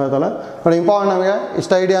ಬರುತ್ತೆ, ಹೌದಲ್ಲ? ನೋಡಿ, ಇಂಪಾರ್ಟೆಂಟ್ ನಮಗೆ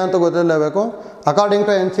ಇಷ್ಟು ಐಡಿಯಾ ಅಂತ ಗೊತ್ತಿರಲೇಬೇಕು. According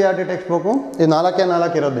to NCERT text book ಇದು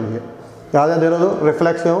 4 ಇರೋದು ನಿಮಗೆ. ಯಾವುದ್ಯಾವ್ದು ಇರೋದು?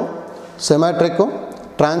 ರಿಫ್ಲೆಕ್ಸಿವ್, ಸಿಮೆಟ್ರಿಕ್ಕು,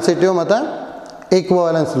 ಟ್ರಾನ್ಸಿಟಿವ್ ಮತ್ತು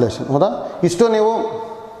ಈಕ್ವಲೆನ್ಸ್ ರಿಲೇಷನ್, ಹೌದಾ? ಇಷ್ಟು ನೀವು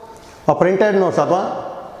ಪ್ರಿಂಟೆಡ್ ನೋಟ್ಸ್ ಅಥವಾ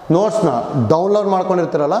ನೋಟ್ಸ್ನ ಡೌನ್ಲೋಡ್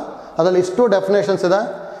ಮಾಡ್ಕೊಂಡಿರ್ತೀರಲ್ಲ, ಅದರಲ್ಲಿ ಇಷ್ಟು ಡೆಫಿನೇಷನ್ಸ್ ಇದೆ.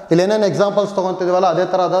 ಇಲ್ಲಿ ಏನೇನು ಎಕ್ಸಾಂಪಲ್ಸ್ ತೊಗೊತಿದ್ದೀವಲ್ಲ ಅದೇ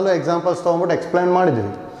ಥರ ಅದರಲ್ಲೂ ಎಕ್ಸಾಂಪಲ್ಸ್ ತೊಗೊಂಬಿಟ್ಟು ಎಕ್ಸ್ಪ್ಲೈನ್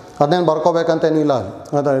ಮಾಡಿದ್ದೀವಿ. ಅದನ್ನೇನು ಬರ್ಕೋಬೇಕಂತೇನಿಲ್ಲ ಅಲ್ಲಿ,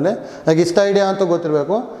 ಹೌದಾ? ಇಲ್ಲಿ ಈಗ ಇಷ್ಟು ಐಡಿಯಾ ಅಂತೂ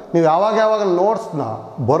ಗೊತ್ತಿರಬೇಕು. ನೀವು ಯಾವಾಗ ನೋಟ್ಸ್ನ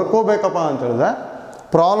ಬರ್ಕೋಬೇಕಪ್ಪ ಅಂತ ಹೇಳಿದ್ರೆ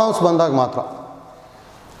ಪ್ರಾಬ್ಲಮ್ಸ್ ಬಂದಾಗ ಮಾತ್ರ,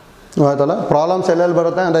 ಆಯ್ತಲ್ಲ? ಪ್ರಾಬ್ಲಮ್ಸ್ ಎಲ್ಲೆಲ್ಲಿ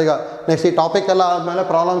ಬರುತ್ತೆ ಅಂದರೆ ಈಗ ನೆಕ್ಸ್ಟ್ ಈ ಟಾಪಿಕ್ ಎಲ್ಲ ಆದಮೇಲೆ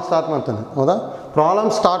ಪ್ರಾಬ್ಲಮ್ ಸ್ಟಾರ್ಟ್ ಮಾಡ್ತೇನೆ, ಹೌದಾ?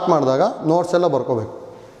 ಪ್ರಾಬ್ಲಮ್ ಸ್ಟಾರ್ಟ್ ಮಾಡಿದಾಗ ನೋಟ್ಸ್ ಎಲ್ಲ ಬರ್ಕೋಬೇಕು,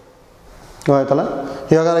 ಆಯ್ತಲ್ಲ?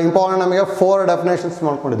 ಇವಾಗ ಇಂಪಾರ್ಟೆಂಟ್ ನಮಗೆ 4 ಡೆಫಿನೇಷನ್ಸ್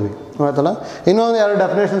ಮಾಡ್ಕೊಂಡಿದ್ವಿ, ಆಯ್ತಲ್ಲ? ಇನ್ನೊಂದು 2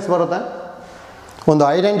 ಡೆಫಿನೇಷನ್ಸ್ ಬರುತ್ತೆ. ಒಂದು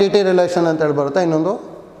ಐಡೆಂಟಿಟಿ ರಿಲೇಷನ್ ಅಂತೇಳಿ ಬರುತ್ತೆ, ಇನ್ನೊಂದು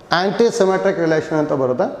ಆ್ಯಂಟಿ ಸಿಮೆಟ್ರಿಕ್ ರಿಲೇಷನ್ ಅಂತ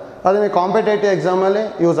ಬರುತ್ತೆ. ಅದು ನಿಮಗೆ ಕಾಂಪಿಟೇಟಿವ್ ಎಕ್ಸಾಮಲ್ಲಿ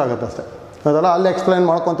ಯೂಸ್ ಆಗುತ್ತೆ ಅಷ್ಟೇ, ಅದಲ್ಲ? ಅಲ್ಲಿ ಎಕ್ಸ್ಪ್ಲೈನ್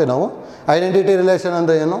ಮಾಡ್ಕೊತೀವಿ ನಾವು ಐಡೆಂಟಿಟಿ ರಿಲೇಷನ್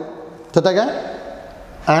ಅಂದರೆ ಏನು, ಜೊತೆಗೆ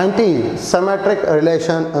ಆ್ಯಂಟಿ ಸಿಮೆಟ್ರಿಕ್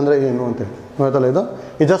ರಿಲೇಷನ್ ಅಂದರೆ ಏನು ಅಂತೇಳಿ, ಆಯ್ತಲ್ಲ? ಇದು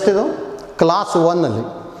ಜಸ್ಟ್ ಇದು ಕ್ಲಾಸ್ 1ನಲ್ಲಿ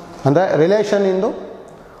ಅಂದರೆ ರಿಲೇಷನ್ ಇಂದು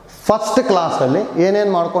ಫಸ್ಟ್ ಕ್ಲಾಸಲ್ಲಿ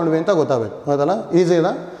ಏನೇನು ಮಾಡ್ಕೊಂಡ್ವಿ ಅಂತ ಗೊತ್ತಾಗಬೇಕು, ಆಯ್ತಲ್ಲ? ಈಸಿ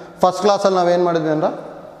ಇದೆ. ಫಸ್ಟ್ ಕ್ಲಾಸಲ್ಲಿ ನಾವೇನು ಮಾಡಿದ್ವಿ ಅಂದ್ರೆ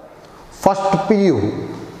ಫಸ್ಟ್ PU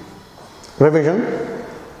ರಿವಿಷನ್,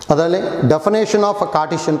 ಅದರಲ್ಲಿ definition of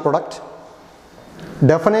Cartesian product,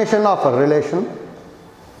 definition of relation,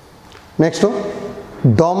 next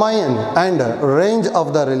domain and range of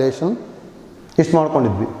the relation, ಇಷ್ಟು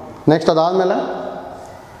ಮಾಡ್ಕೊಂಡಿದ್ವಿ. ನೆಕ್ಸ್ಟ್ ಅದಾದಮೇಲೆ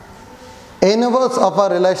inverse of a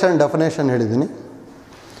relation definition ಹೇಳಿದ್ದೀನಿ.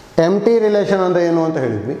 ಎಂಟಿ ರಿಲೇಷನ್ ಅಂದರೆ ಏನು ಅಂತ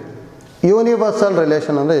ಹೇಳಿದ್ವಿ. ಯೂನಿವರ್ಸಲ್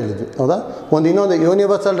ರಿಲೇಷನ್ ಅಂದರೆ ಹೇಳಿದ್ವಿ, ಹೌದಾ? ಇನ್ನೊಂದು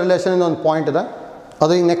ಯೂನಿವರ್ಸಲ್ ರಿಲೇಷನ್ ಇನ್ನೊಂದು ಪಾಯಿಂಟ್ ಇದೆ,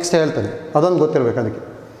 ಅದು ಈಗ ನೆಕ್ಸ್ಟ್ ಹೇಳ್ತೇನೆ, ಅದೊಂದು ಗೊತ್ತಿರಬೇಕು ಅದಕ್ಕೆ.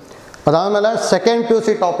 ಅದಾದಮೇಲೆ second PUC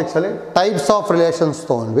ಟಾಪಿಕ್ಸಲ್ಲಿ types of relations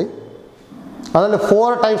ತೊಗೊಂಡ್ವಿ. ಅದರಲ್ಲಿ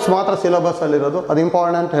 4 ಟೈಪ್ಸ್ ಮಾತ್ರ ಸಿಲೆಬಸ್ಸಲ್ಲಿರೋದು, ಅದು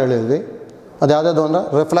ಇಂಪಾರ್ಟೆಂಟ್ ಅಂತ ಹೇಳಿದ್ವಿ. ಅದು ಯಾವುದಾದ್ರು ಅಂದರೆ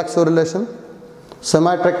reflexive relation,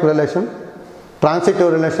 symmetric relation, transitive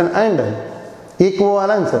relation and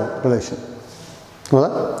equivalence relation, ಹೌದಾ?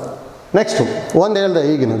 ನೆಕ್ಸ್ಟು ಒಂದು ಹೇಳಿದೆ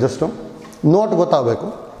ಈಗಿನ ಜಸ್ಟು ನೋಟ್ ಗೊತ್ತಾಗಬೇಕು.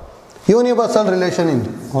 ಯೂನಿವರ್ಸಲ್ ರಿಲೇಷನ್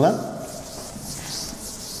ಇಂದು, ಹೌದಾ?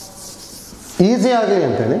 ಈಸಿ ಆಗಲಿ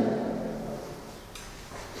ಅಂತೇಳಿ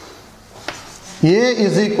A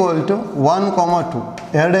is equal to 1, 2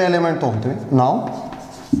 ಎರಡೇ ಎಲಿಮೆಂಟ್ ತೊಗೊತೀವಿ ನಾವು.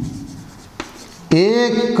 A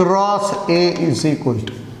cross A is equal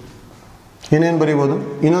to ಏನೇನು ಬರೀಬೋದು?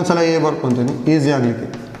 ಇನ್ನೊಂದು ಸಲ A ಬರ್ಕೊತೀನಿ ಈಸಿ ಆಗಲಿಕ್ಕೆ.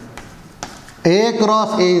 A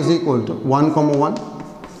cross A is equal to 1, 1,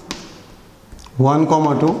 1,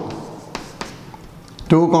 2,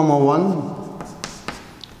 2, 1,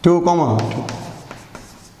 2, 2,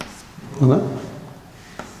 ಹೌದಾ?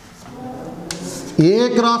 A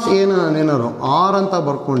ಕ್ರಾಸ್ ಏನಾರು R ಅಂತ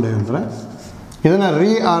ಬರ್ಕೊಂಡೆ ಅಂದರೆ ಇದನ್ನು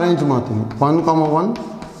ರೀಅರೇಂಜ್ ಮಾಡ್ತೀನಿ. 1, 1,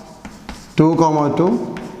 2, 2,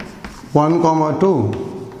 1, 2,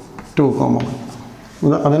 2, 1.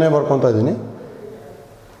 ಅದನ್ನೇ ಬರ್ಕೊತಾ ಇದ್ದೀನಿ.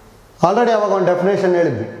 ಆಲ್ರೆಡಿ ಅವಾಗ ಒಂದು ಡೆಫಿನೇಷನ್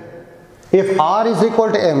ಹೇಳಿದ್ವಿ. If R is equal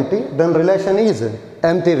to empty, then relation is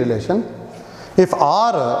empty relation. If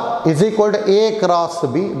R is equal to A cross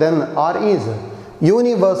B, then R is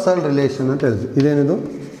universal relation ಅಂತ ಹೇಳಿದ್ವಿ. ಇದೇನಿದು?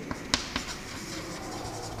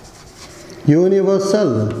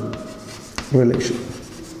 Universal relation.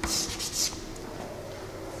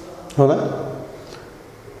 ಹೌದಾ?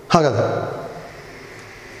 ಹಾಗಾದ್ರೆ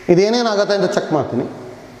ಇದೇನೇನಾಗುತ್ತೆ ಅಂತ ಚೆಕ್ ಮಾಡ್ತೀನಿ.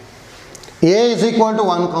 A is equal to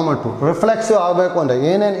 1, 2 reflexive ಆಗಬೇಕು ಅಂದರೆ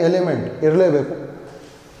ಏನೇನು ಎಲಿಮೆಂಟ್ ಇರಲೇಬೇಕು?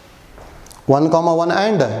 1, 1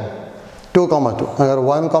 ಆ್ಯಂಡ್ 2, 2. ಹಾಗಾದ್ರೆ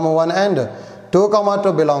 1, 1 and 2,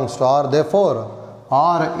 2 belongs to R. therefore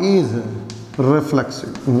R is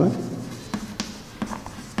reflexive.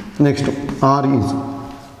 Next R is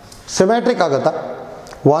symmetric ಆಗುತ್ತಾ?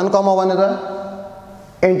 1, 1 ಇದೆ,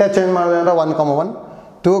 ಇಂಟರ್ಚೇಂಜ್ ಮಾಡಿದೆ ಅಂದರೆ 1, 1.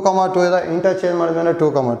 2, 2 ಇದೆ, ಇಂಟರ್ಚೇಂಜ್ ಮಾಡಿದೆ ಅಂದರೆ 2,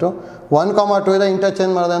 2. 1, 2 ಇದೆ,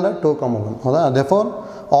 ಇಂಟರ್ಚೇಂಜ್ ಮಾಡಿದೆ ಅಂದರೆ 2, 1. ಹೌದಾ? therefore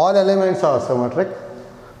all elements are symmetric.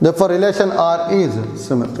 therefore relation R is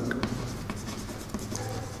symmetric.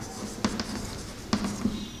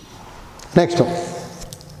 Next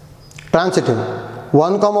transitive.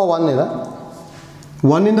 1, 1 ಇದೆ,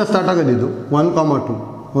 1 ಇಂದ ಸ್ಟಾರ್ಟ್ ಆಗೋದಿದ್ದು 1, 2.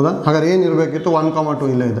 ಹೌದಾ? ಹಾಗಾದ್ರೆ ಏನಿರಬೇಕಿತ್ತು? 1, 2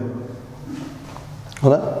 ಇಲ್ಲೇ ಇದೆ.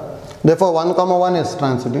 ಹೌದಾ? therefore 1, 1 is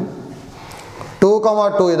transitive. 2,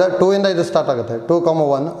 2 ಇದೆ, 2 ಇಂದ ಇದು ಸ್ಟಾರ್ಟ್ ಆಗುತ್ತೆ 2,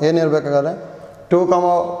 1. ಏನಿರಬೇಕಾದ್ರೆ 2,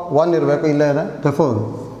 1 ಇರಬೇಕು, ಇಲ್ಲೇ ಇದೆ. therefore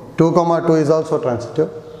 2, 2 is also transitive.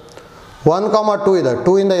 1, 2 ಇದೆ,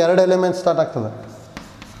 2 ಇಂದ 2 ಎಲಿಮೆಂಟ್ ಸ್ಟಾರ್ಟ್ ಆಗ್ತದೆ.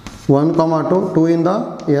 1, 2, 2 ಇಂದ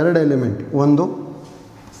 2 ಎಲಿಮೆಂಟ್, ಒಂದು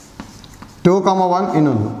 2, 1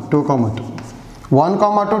 ಇನ್ನೊಂದು 2, 2. 1,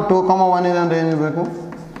 2, 2, 1 ಇದೆ ಅಂದರೆ ಏನಿರಬೇಕು?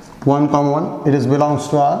 1, 1 it is belongs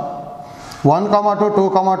to R. 1, 2, 2,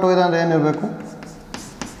 2 ಇದೆ ಅಂದರೆ ಏನಿರಬೇಕು?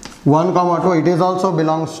 1, 2 it is also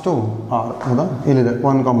belongs to R. ಹೌದಾ? ಇಲ್ಲಿದೆ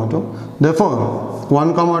 1, 2. therefore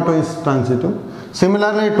 1, 2 is transitive.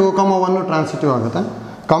 Similarly 2, 1 transitive ಆಗುತ್ತೆ.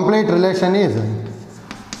 Complete relation is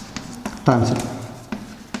transitive.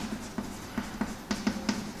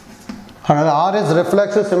 ಹಾಗಾದರೆ R is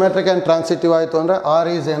reflexive, symmetric and transitive ಆಯಿತು ಅಂದರೆ R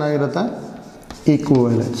ಈಸ್ ಏನಾಗಿರುತ್ತೆ?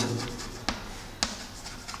 ಈಕ್ವಿವೆಲೆನ್ಸ್.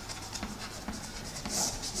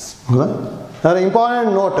 ಹೌದಾ? ಅದರ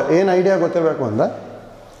ಇಂಪಾರ್ಟೆಂಟ್ ನೋಟ್ ಏನು ಐಡಿಯಾ ಗೊತ್ತಿರಬೇಕು ಅಂದರೆ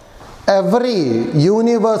every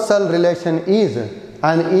universal relation is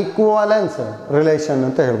an equivalence relation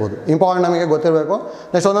ಅಂತ ಹೇಳ್ಬೋದು. ಇಂಪಾರ್ಟೆಂಟ್ ನಮಗೆ ಗೊತ್ತಿರಬೇಕು.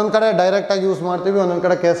 ನೆಕ್ಸ್ಟ್ ಒಂದೊಂದು ಕಡೆ ಡೈರೆಕ್ಟಾಗಿ ಯೂಸ್ ಮಾಡ್ತೀವಿ, ಒಂದೊಂದು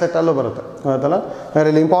ಕಡೆ ಕೇಸೆಟ್ಟಲ್ಲೂ ಬರುತ್ತೆ. ಆಯ್ತಲ್ಲ?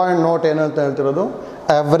 ಇಲ್ಲಿ ಇಂಪಾರ್ಟೆಂಟ್ ನೋಟ್ ಏನಂತ ಹೇಳ್ತಿರೋದು,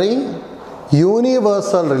 every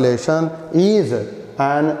universal relation is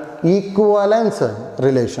an equivalence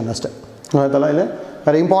relation ಅಷ್ಟೇ. ಆಯ್ತಲ್ಲ? ಇಲ್ಲಿ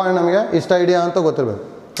ಅದು ಇಂಪಾರ್ಟೆಂಟ್ ನಮಗೆ ಇಷ್ಟು ಐಡಿಯಾ ಅಂತ ಗೊತ್ತಿರಬೇಕು.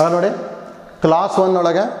 ಅದು ನೋಡಿ, ಕ್ಲಾಸ್ 1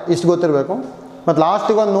 ಒಳಗೆ ಇಷ್ಟು ಗೊತ್ತಿರಬೇಕು. ಮತ್ತು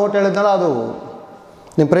ಲಾಸ್ಟಿಗೆ ಒಂದು ನೋಟ್ ಹೇಳಿದ್ನಲ್ಲ, ಅದು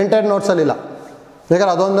ನಿಮ್ಮ ಪ್ರಿಂಟೆಡ್ ನೋಟ್ಸಲ್ಲಿಲ್ಲ.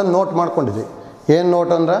 ಬೇಕಾದ್ರೆ ಅದೊಂದನ್ನು ನೋಟ್ ಮಾಡ್ಕೊಂಡಿದ್ವಿ. ಏನು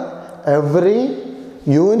ನೋಟ್ ಅಂದರೆ every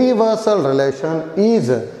universal relation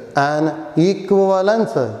is an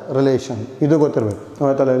equivalence relation. ಇದು ಗೊತ್ತಿರಬೇಕು.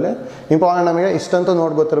 ಆಯ್ತಲ್ಲ? ಇಲ್ಲಿ ಇಂಪಾರ್ಟೆಂಟ್ ನಮಗೆ ಇಷ್ಟಂತೂ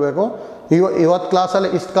ನೋಟ್ ಗೊತ್ತಿರಬೇಕು. ಇವತ್ತು ಕ್ಲಾಸಲ್ಲಿ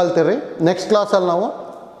ಇಷ್ಟು ಕಲ್ತಿರಿ. ನೆಕ್ಸ್ಟ್ ಕ್ಲಾಸಲ್ಲಿ ನಾವು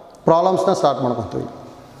ಪ್ರಾಬ್ಲಮ್ಸ್ನ ಸ್ಟಾರ್ಟ್ ಮಾಡ್ಕೊತೀವಿ.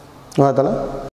 ಆಯ್ತಲ್ಲ?